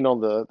 I'm clean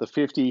on the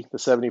 50, the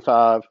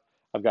 75.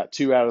 I've got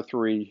 2 out of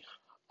 3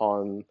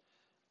 on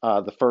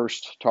the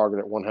first target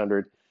at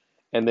 100,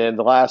 and then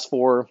the last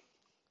four,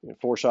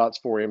 4 shots,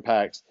 4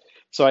 impacts.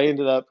 So I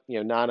ended up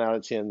 9 out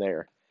of 10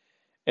 there.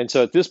 And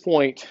so at this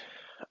point,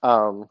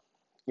 um,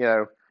 you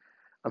know,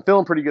 I'm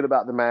feeling pretty good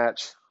about the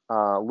match.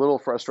 A little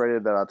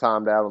frustrated that I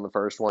timed out on the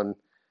first one.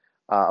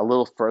 A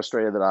little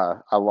frustrated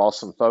that I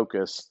lost some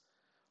focus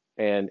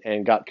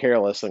and got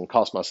careless and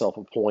cost myself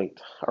a point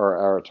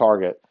or a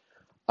target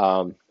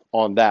on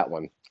that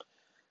one.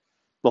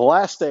 The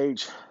last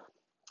stage,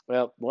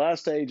 well, the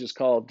last stage is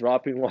called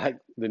dropping like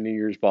the New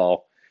Year's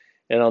ball.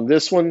 And on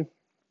this one,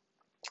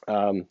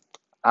 um,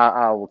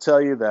 I will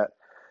tell you that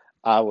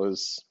I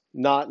was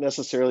not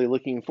necessarily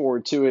looking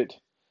forward to it,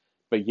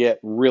 but yet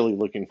really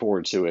looking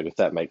forward to it, if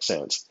that makes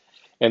sense.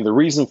 And the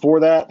reason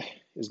for that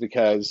is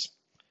because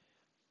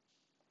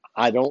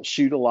I don't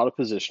shoot a lot of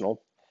positional.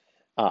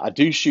 I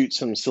do shoot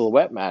some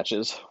silhouette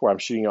matches where I'm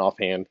shooting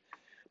offhand,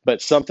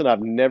 but something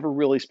I've never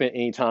really spent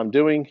any time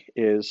doing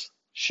is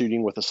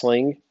shooting with a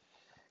sling.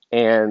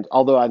 And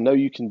although I know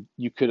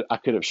I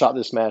could have shot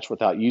this match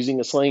without using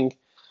a sling.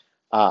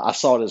 I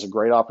saw it as a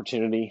great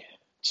opportunity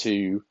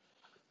to,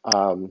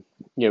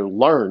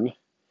 learn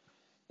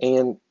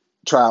and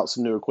try out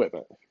some new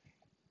equipment.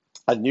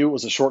 I knew it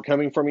was a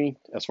shortcoming for me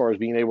as far as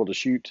being able to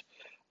shoot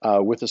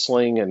with a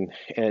sling, and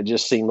it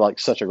just seemed like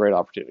such a great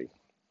opportunity.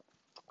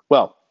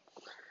 Well,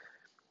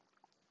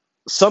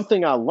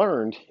 something I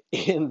learned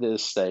in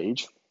this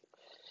stage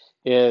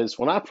is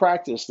when I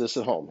practiced this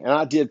at home, and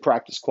I did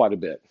practice quite a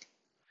bit.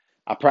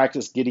 I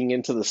practiced getting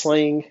into the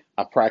sling.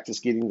 I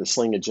practiced getting the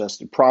sling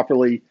adjusted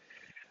properly.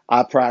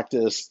 I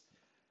practiced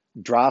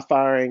dry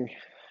firing.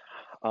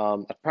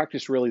 I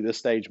practiced really this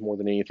stage more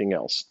than anything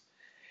else.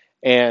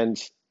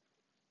 And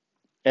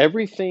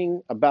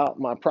everything about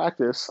my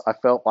practice I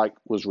felt like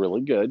was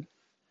really good.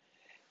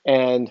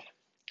 And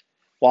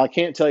while I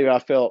can't tell you I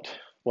felt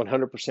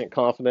 100%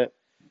 confident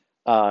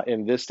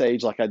in this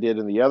stage like I did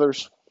in the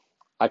others,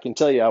 I can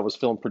tell you I was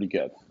feeling pretty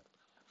good.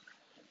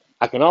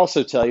 I can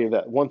also tell you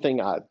that one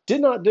thing I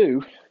did not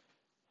do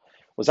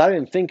was I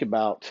didn't think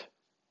about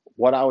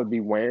what I would be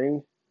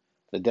wearing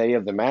the day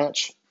of the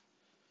match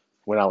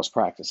when I was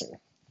practicing.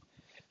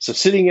 So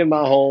sitting in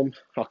my home,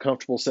 how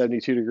comfortable,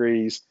 72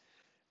 degrees,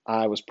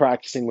 I was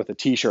practicing with a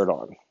t-shirt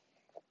on.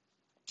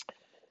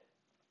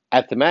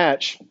 At the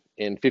match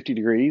in 50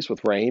 degrees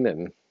with rain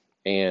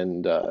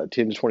and 10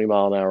 to 20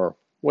 mile an hour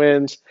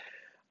winds,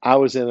 I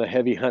was in a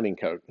heavy hunting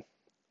coat.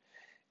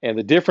 And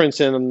the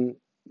difference in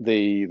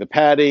the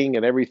padding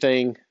and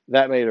everything,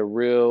 that made a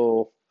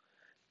real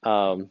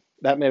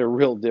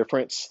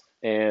difference.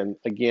 And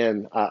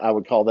again, I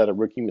would call that a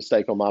rookie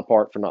mistake on my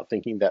part for not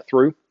thinking that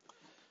through.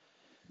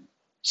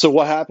 So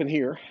what happened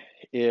here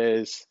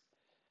is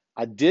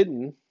I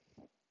didn't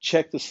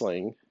check the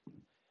sling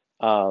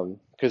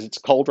because it's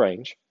cold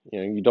range.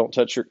 You don't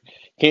touch your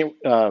can't.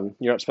 You're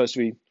not supposed to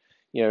be,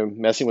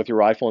 messing with your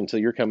rifle until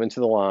you're coming to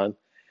the line.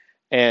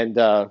 And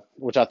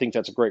which I think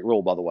that's a great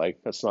rule, by the way.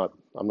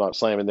 I'm not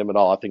slamming them at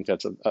all. I think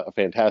that's a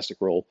fantastic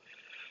rule.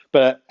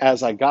 But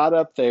as I got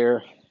up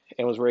there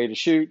and was ready to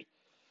shoot,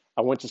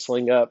 I went to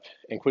sling up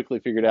and quickly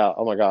figured out,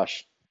 oh my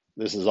gosh,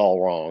 this is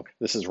all wrong.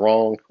 This is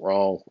wrong,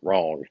 wrong,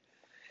 wrong.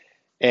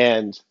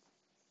 And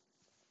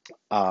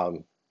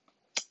um,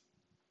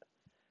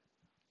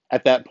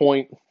 at that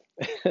point,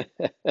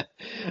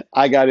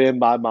 I got in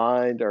my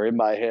mind or in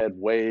my head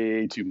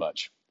way too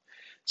much.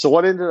 So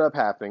what ended up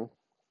happening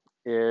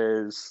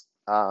is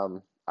I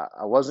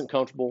wasn't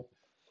comfortable.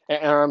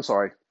 And I'm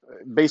sorry.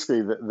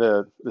 Basically,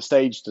 the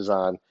stage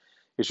design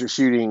is you're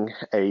shooting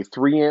a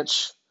 3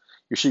 inch.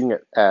 You're shooting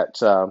at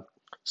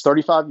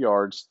 35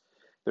 yards.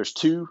 There's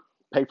 2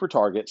 paper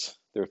targets.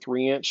 They're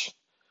 3 inch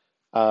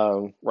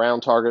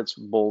round targets,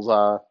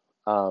 bullseye.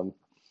 Um,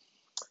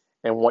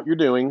 and what you're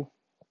doing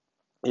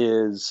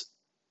is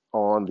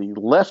on the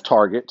left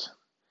target,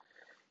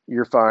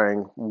 you're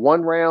firing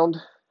 1 round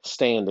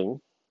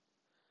standing,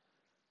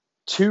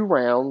 2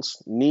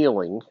 rounds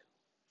kneeling,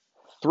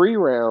 3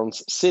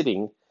 rounds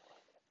sitting.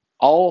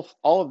 All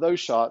of those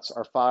shots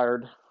are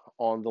fired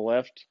on the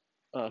left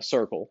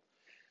circle.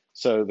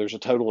 So there's a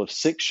total of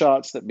 6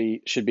 shots that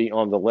should be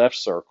on the left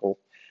circle,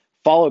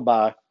 followed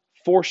by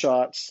 4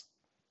 shots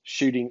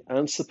shooting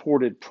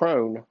unsupported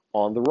prone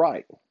on the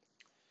right.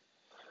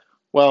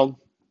 Well,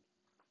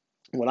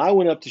 when I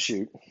went up to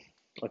shoot,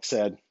 like I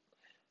said,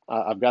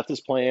 I've got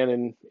this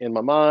plan in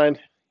my mind.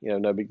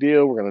 No big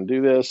deal. We're going to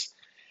do this.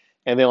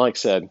 And then, like I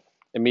said,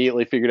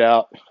 immediately figured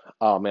out,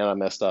 oh man, I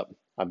messed up.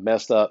 I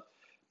messed up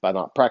by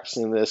not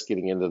practicing this,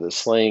 getting into the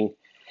sling.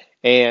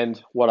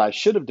 And what I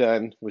should have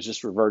done was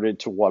just reverted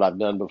to what I've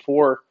done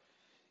before,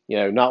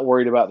 not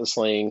worried about the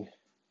sling,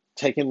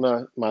 taking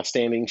my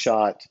standing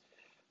shot,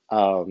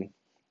 um,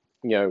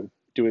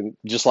 doing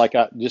just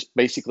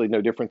basically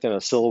no different than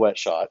a silhouette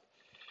shot,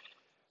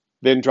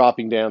 then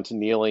dropping down to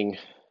kneeling,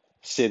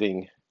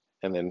 sitting,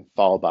 and then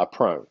followed by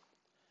prone.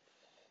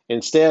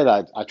 Instead,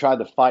 I tried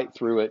to fight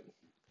through it,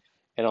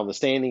 and on the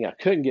standing, I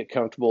couldn't get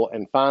comfortable.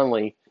 And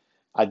finally,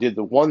 I did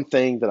the one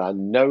thing that I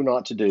know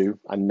not to do.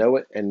 I know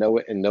it and know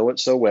it and know it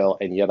so well,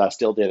 and yet I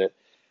still did it.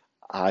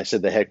 I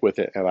said the heck with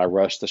it, and I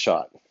rushed the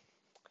shot.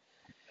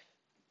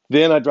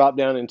 Then I dropped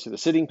down into the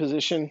sitting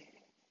position,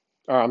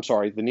 or I'm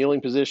sorry, the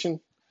kneeling position.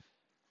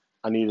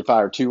 I needed to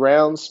fire 2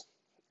 rounds.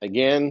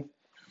 Again,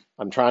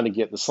 I'm trying to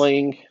get the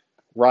sling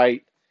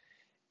right,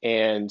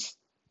 and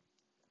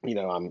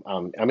I'm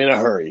in a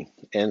hurry,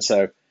 and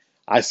so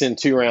I send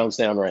 2 rounds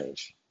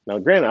downrange. Now,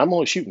 granted, I'm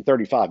only shooting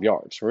 35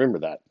 yards. Remember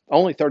that,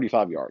 only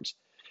 35 yards.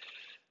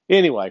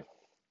 Anyway,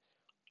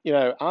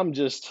 I'm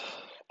just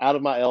out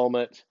of my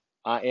element.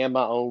 I am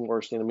my own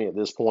worst enemy at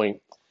this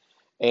point.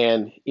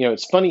 And,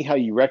 it's funny how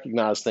you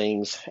recognize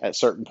things at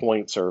certain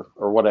points or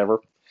whatever.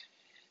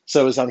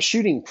 So as I'm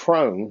shooting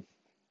prone,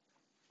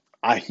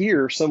 I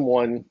hear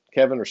someone,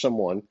 Kevin or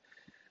someone,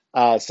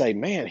 say,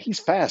 man, he's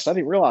fast. I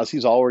didn't realize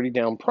he's already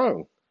down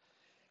prone.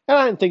 And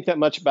I didn't think that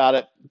much about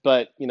it.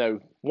 But,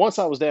 once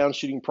I was down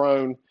shooting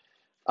prone,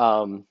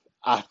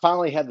 I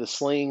finally had the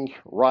sling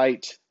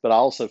right, but I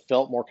also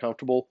felt more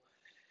comfortable.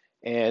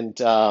 And,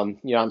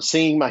 I'm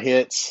seeing my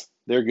hits.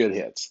 They're good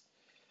hits,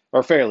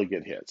 or fairly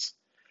good hits.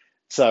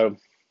 So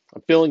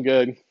I'm feeling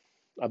good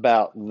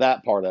about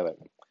that part of it.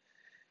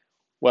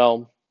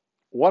 Well,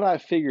 what I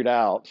figured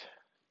out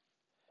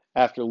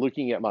after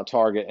looking at my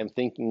target and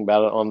thinking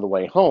about it on the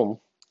way home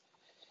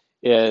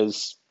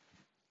is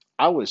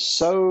I was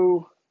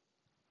so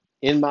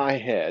in my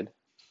head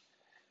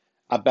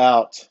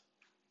about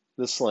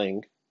the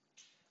sling,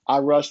 I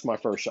rushed my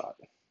first shot.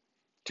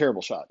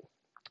 Terrible shot.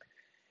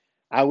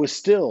 I was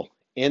still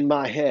in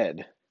my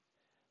head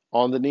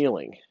on the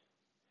kneeling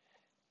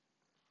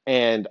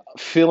and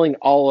feeling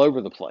all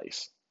over the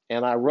place.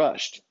 And I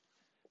rushed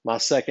my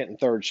second and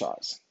third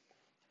shots.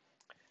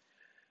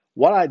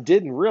 What I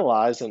didn't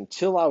realize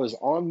until I was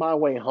on my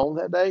way home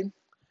that day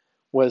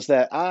was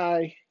that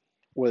I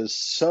was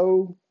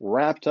so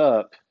wrapped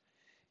up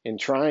in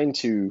trying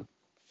to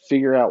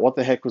figure out what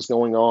the heck was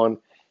going on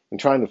and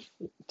trying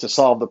to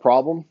solve the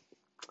problem.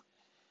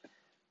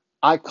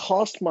 I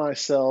cost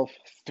myself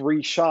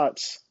 3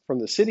 shots from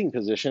the sitting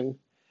position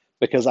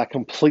because I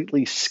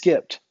completely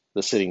skipped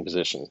the sitting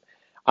position.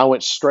 I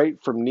went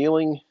straight from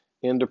kneeling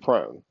into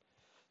prone.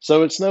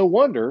 So it's no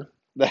wonder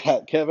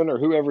that Kevin or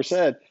whoever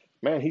said,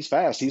 man, he's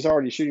fast. He's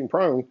already shooting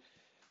prone.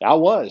 I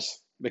was,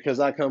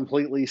 because I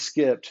completely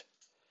skipped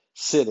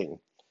sitting.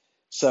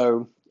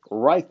 So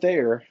right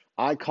there,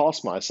 I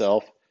cost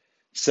myself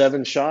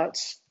 7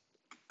 shots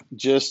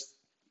just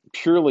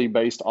purely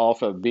based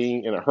off of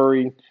being in a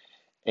hurry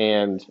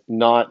and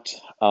not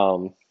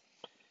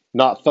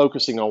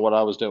focusing on what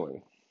I was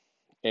doing.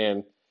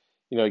 And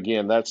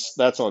again,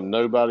 that's on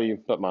nobody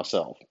but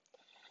myself.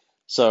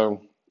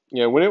 So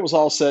when it was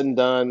all said and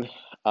done,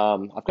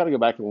 I've got to go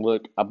back and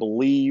look. I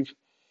believe,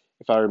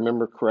 if I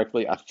remember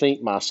correctly, I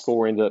think my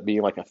score ended up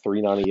being like a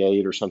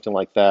 398 or something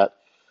like that.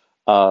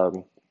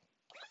 Um,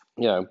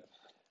 you know,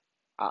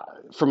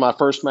 for my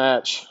first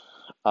match,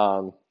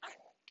 um,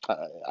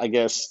 I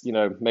guess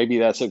maybe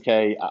that's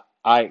okay.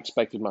 I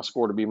expected my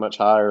score to be much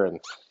higher,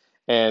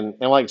 and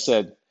like I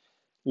said,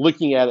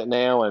 looking at it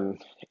now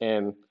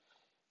and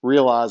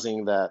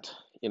realizing that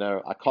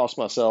I cost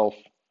myself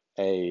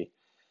a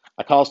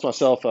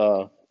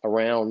a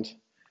round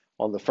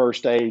on the first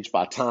stage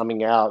by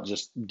timing out,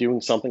 just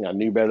doing something I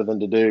knew better than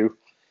to do.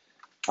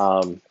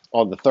 On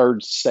the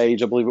third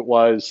stage, I believe it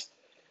was,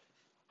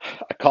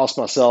 I cost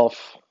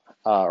myself,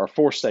 or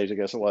fourth stage, I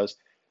guess it was,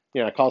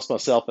 I cost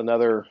myself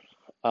another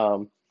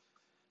um,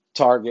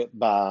 target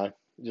by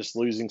just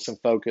losing some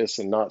focus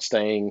and not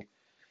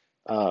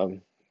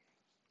um,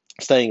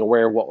 staying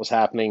aware of what was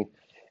happening.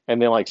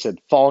 And then, like I said,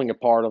 falling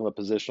apart on the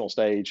positional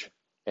stage.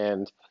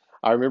 And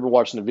I remember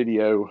watching a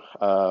video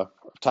of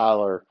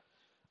Tyler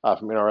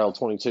from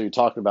NRL22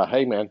 talking about,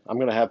 hey, man, I'm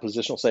going to have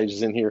positional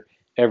stages in here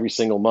every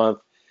single month.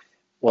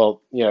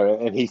 Well,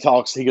 and he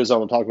goes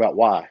on to talk about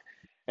why.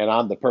 And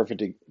I'm the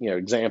perfect,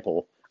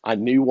 example. I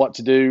knew what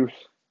to do,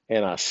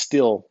 and I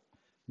still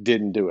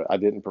didn't do it. I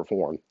didn't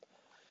perform.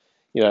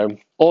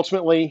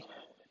 Ultimately,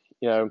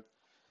 you know,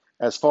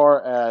 as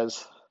far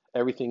as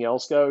everything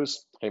else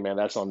goes, hey, man,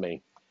 that's on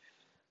me.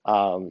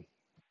 Um,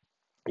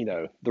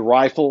 the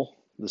rifle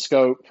the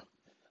scope,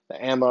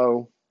 the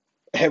ammo,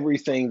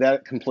 everything,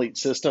 that complete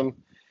system,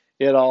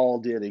 it all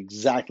did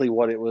exactly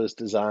what it was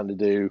designed to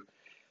do.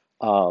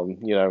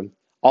 You know,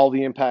 all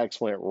the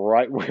impacts went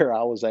right where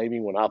I was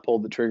aiming when I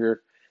pulled the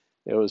trigger.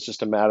 It was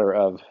just a matter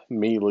of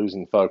me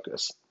losing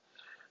focus.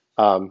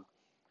 Um,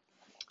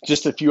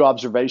 just a few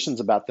observations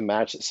about the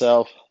match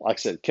itself. Like I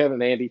said,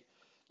 Kevin and Andy,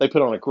 they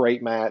put on a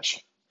great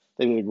match.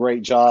 They did a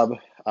great job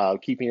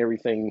keeping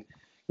everything,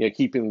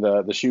 keeping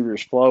the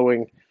shooters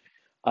flowing.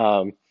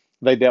 Um,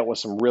 they dealt with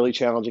some really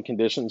challenging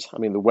conditions. I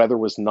mean, the weather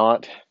was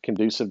not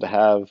conducive to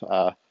have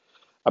a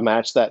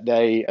match that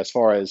day, as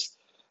far as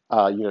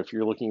if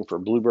you're looking for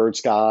bluebird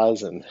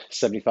skies and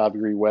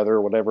 75-degree weather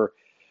or whatever.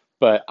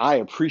 But I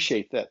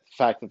appreciate that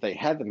fact that they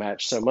had the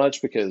match so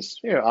much because,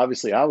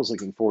 obviously I was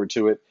looking forward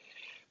to it.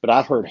 But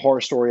I've heard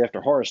horror story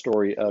after horror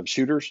story of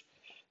shooters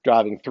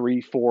driving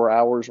 3-4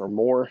 hours or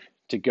more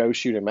to go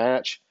shoot a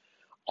match,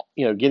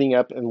 getting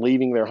up and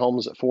leaving their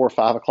homes at 4 or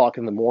 5 o'clock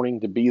in the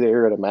morning to be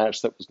there at a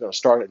match that was going to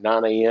start at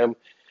 9 a.m.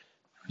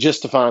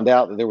 just to find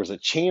out that there was a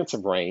chance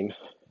of rain,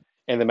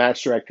 and the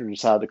match director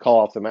decided to call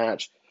off the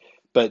match,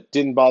 but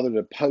didn't bother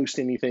to post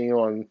anything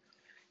on,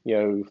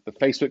 the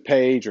Facebook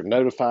page or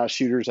notify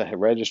shooters that had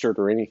registered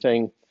or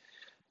anything.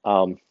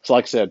 So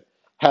like I said,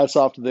 hats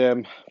off to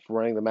them for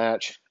running the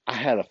match. I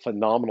had a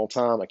phenomenal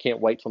time. I can't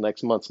wait till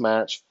next month's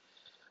match.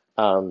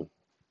 Um,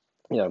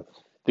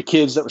 the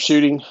kids that were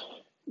shooting,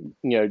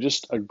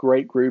 just a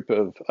great group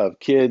of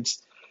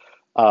kids.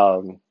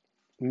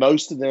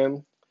 Most of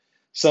them,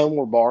 some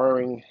were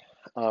borrowing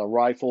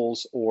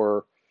rifles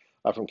or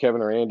from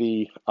Kevin or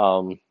Andy.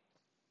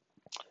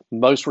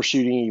 Most were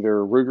shooting either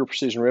Ruger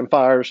precision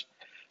rimfires.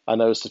 I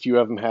noticed a few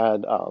of them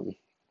had,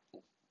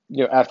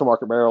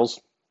 aftermarket barrels.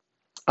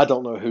 I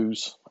don't know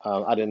whose.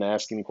 I didn't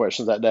ask any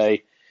questions that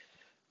day.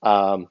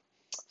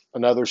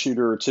 Another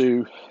shooter or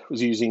two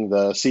was using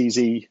the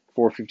CZ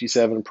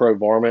 457 Pro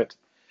Varmint,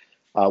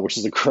 which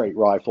is a great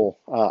rifle.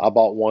 I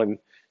bought one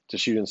to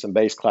shoot in some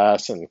base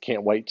class and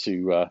can't wait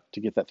to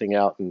get that thing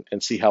out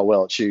and see how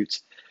well it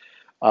shoots.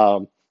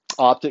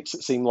 Optics,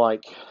 it seemed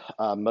like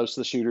most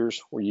of the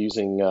shooters were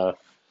using the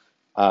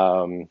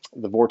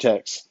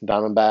Vortex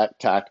Diamondback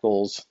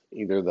Tacticals,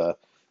 either the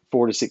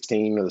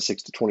 4-16 or the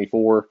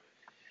 6-24.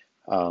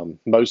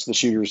 Most of the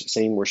shooters, it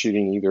seemed, were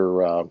shooting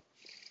either,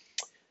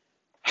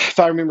 if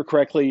I remember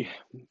correctly,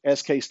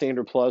 SK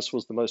Standard Plus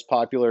was the most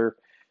popular.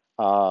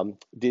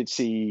 Did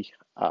see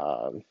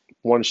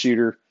one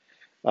shooter,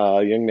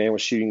 a young man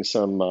was shooting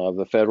some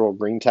the Federal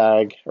Green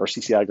Tag or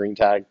CCI Green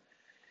Tag,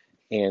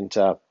 and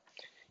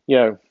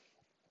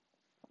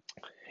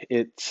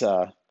it's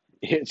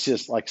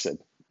just, like I said,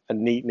 a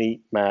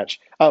neat match.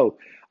 Oh,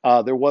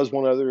 there was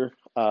one other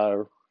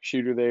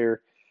shooter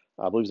there.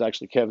 I believe it was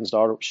actually Kevin's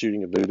daughter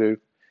shooting a Voodoo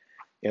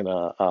in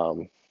a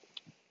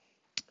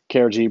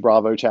KRG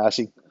Bravo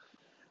chassis.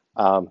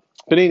 But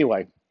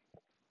anyway,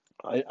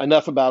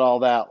 enough about all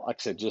that. Like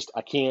I said, just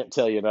I can't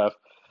tell you enough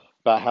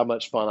about how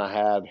much fun I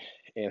had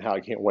and how I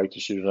can't wait to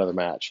shoot another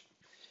match.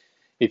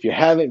 If you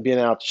haven't been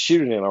out to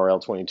shoot an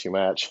NRL22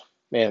 match,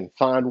 man,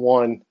 find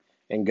one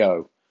and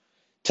go.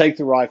 Take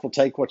the rifle,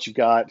 take what you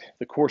got.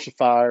 The Course of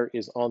Fire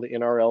is on the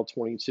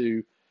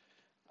NRL22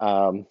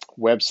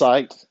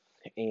 website,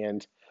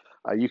 and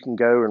you can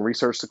go and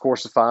research the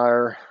Course of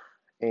Fire.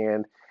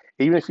 And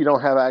even if you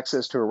don't have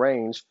access to a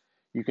range,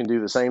 you can do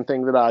the same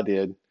thing that I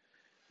did.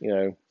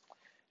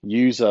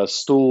 Use a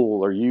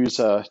stool or use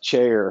a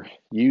chair.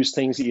 Use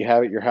things that you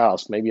have at your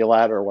house, maybe a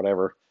ladder or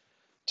whatever,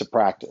 to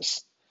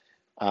practice.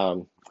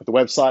 The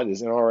website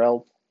is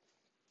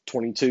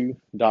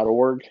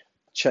NRL22.org.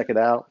 Check it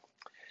out.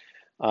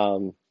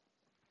 And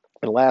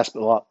last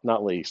but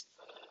not least,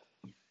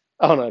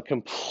 on a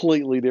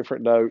completely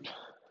different note,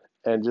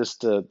 and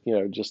just a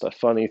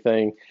funny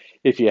thing,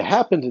 if you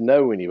happen to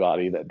know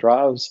anybody that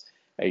drives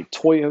a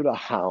Toyota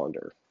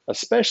Highlander,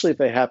 especially if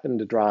they happen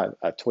to drive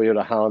a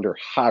Toyota Highlander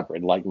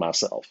hybrid like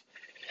myself.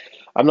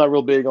 I'm not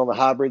real big on the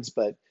hybrids,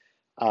 but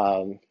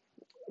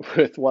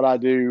with what I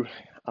do,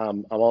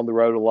 I'm on the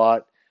road a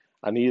lot.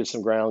 I needed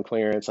some ground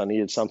clearance. I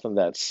needed something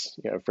that's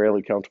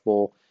fairly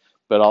comfortable,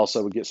 but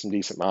also would get some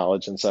decent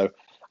mileage. And so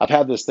I've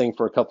had this thing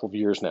for a couple of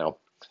years now.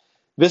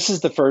 This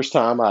is the first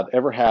time I've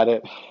ever had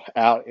it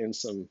out in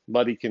some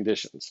muddy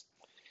conditions.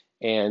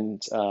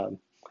 And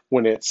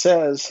when it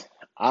says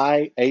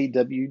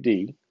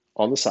IAWD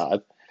on the side,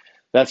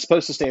 that's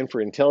supposed to stand for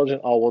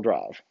Intelligent All-Wheel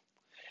Drive.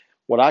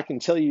 What I can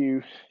tell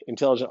you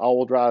Intelligent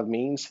All-Wheel Drive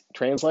means,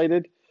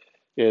 translated,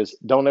 is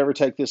don't ever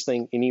take this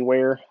thing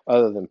anywhere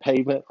other than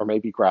pavement or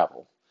maybe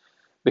gravel.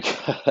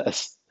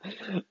 Because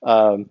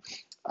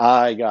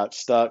I got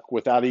stuck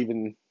without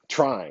even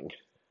trying.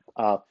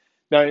 Now,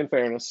 in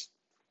fairness,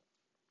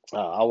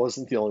 I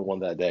wasn't the only one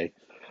that day.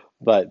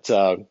 But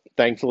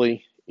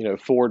thankfully,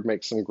 Ford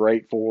makes some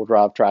great four-wheel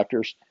drive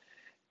tractors.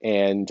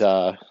 And,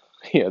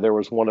 there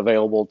was one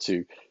available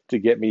to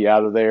get me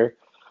out of there.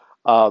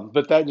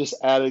 But that just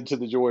added to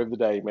the joy of the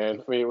day, man.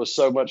 I mean, it was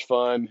so much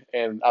fun,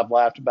 and I've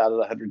laughed about it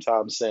 100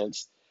 times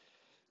since.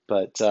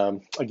 But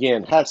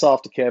again, hats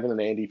off to Kevin and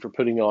Andy for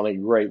putting on a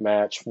great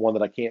match, one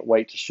that I can't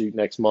wait to shoot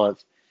next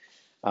month.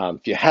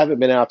 If you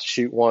haven't been out to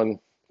shoot one,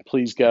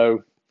 please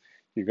go.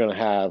 You're going to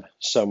have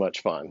so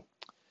much fun.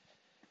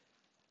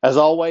 As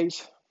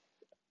always,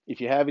 if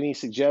you have any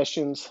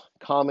suggestions,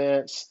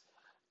 comments,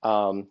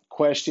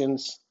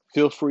 questions,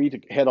 feel free to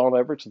head on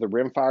over to the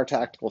Rimfire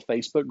Tactical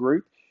Facebook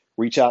group.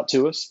 Reach out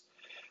to us.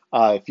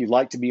 If you'd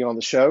like to be on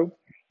the show,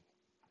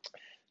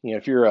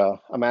 if you're a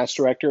match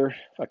director,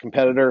 a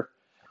competitor,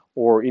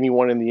 or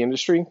anyone in the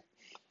industry,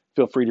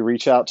 feel free to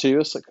reach out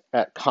to us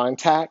at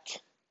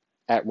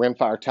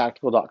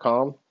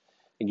contact@rimfiretactical.com.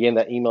 Again,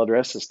 that email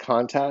address is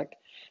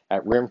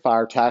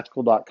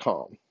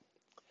contact@rimfiretactical.com.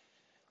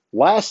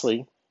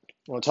 Lastly, I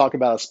want to talk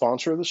about a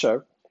sponsor of the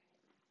show.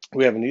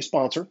 We have a new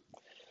sponsor.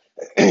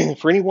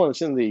 For anyone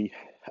that's in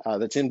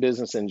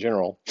business in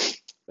general,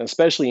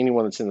 especially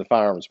anyone that's in the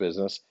firearms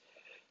business,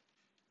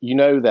 you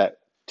know that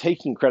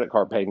taking credit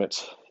card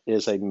payments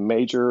is a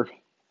major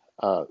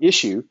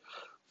issue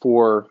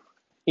for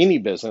any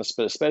business,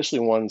 but especially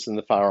ones in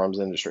the firearms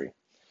industry.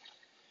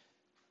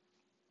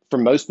 For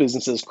most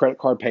businesses, credit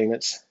card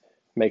payments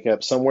make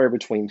up somewhere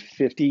between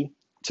 50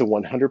 to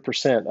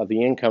 100% of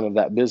the income of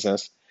that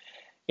business.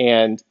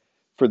 And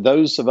for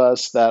those of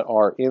us that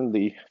are in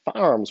the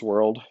firearms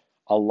world,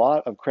 a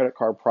lot of credit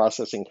card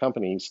processing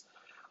companies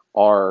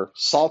are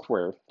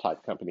software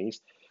type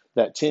companies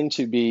that tend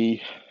to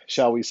be,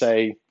 shall we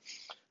say,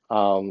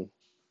 not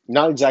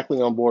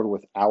exactly on board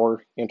with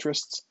our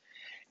interests.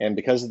 And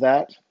because of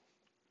that,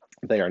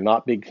 they are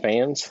not big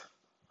fans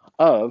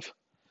of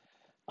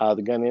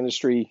the gun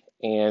industry.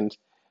 And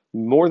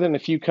more than a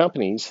few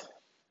companies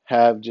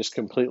have just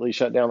completely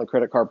shut down the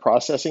credit card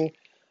processing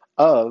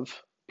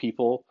of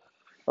people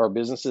or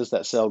businesses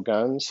that sell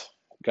guns,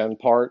 gun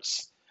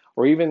parts,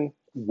 or even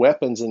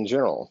weapons in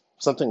general,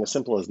 something as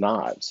simple as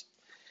knives.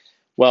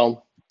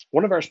 Well,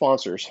 one of our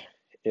sponsors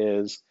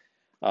is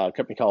a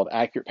company called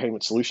Accurate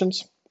Payment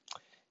Solutions,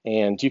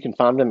 and you can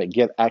find them at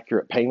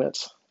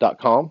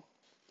getaccuratepayments.com.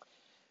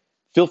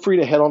 Feel free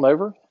to head on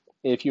over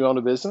if you own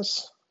a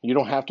business. You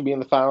don't have to be in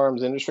the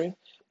firearms industry,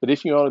 but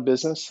if you own a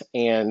business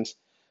and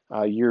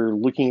you're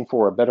looking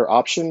for a better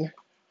option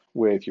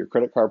with your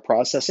credit card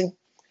processing,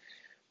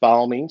 by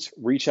all means,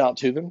 reach out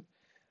to them.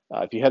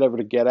 If you head over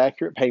to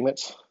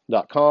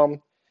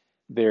getaccuratepayments.com,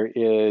 there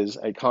is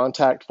a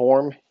contact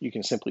form. You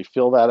can simply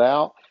fill that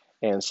out,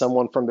 and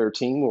someone from their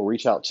team will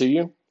reach out to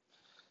you.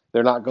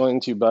 They're not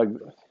going to bug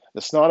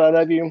the snot out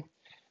of you.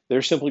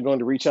 They're simply going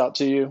to reach out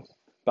to you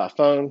by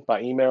phone,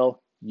 by email.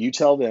 You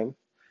tell them,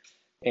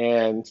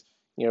 and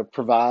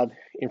provide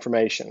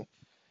information.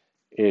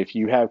 If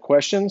you have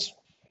questions,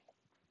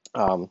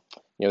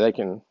 they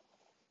can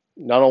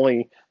not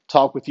only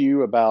talk with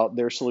you about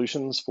their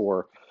solutions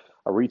for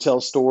a retail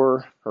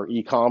store or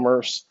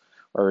e-commerce,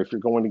 or if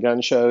you're going to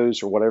gun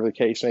shows or whatever the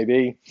case may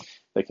be,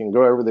 they can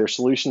go over their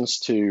solutions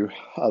to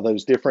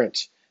those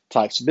different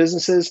types of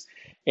businesses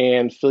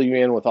and fill you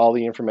in with all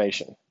the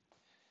information.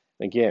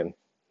 Again,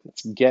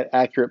 it's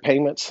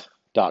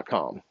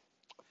getaccuratepayments.com.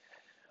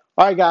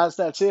 All right, guys,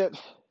 that's it.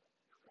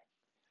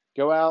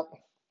 Go out,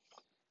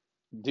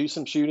 do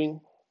some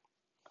shooting.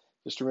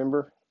 Just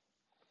remember,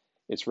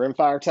 it's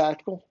Rimfire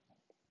Tactical.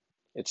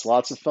 It's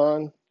lots of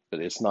fun,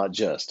 but it's not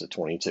just a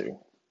 22.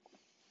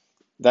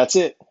 That's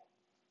it.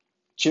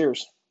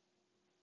 Cheers.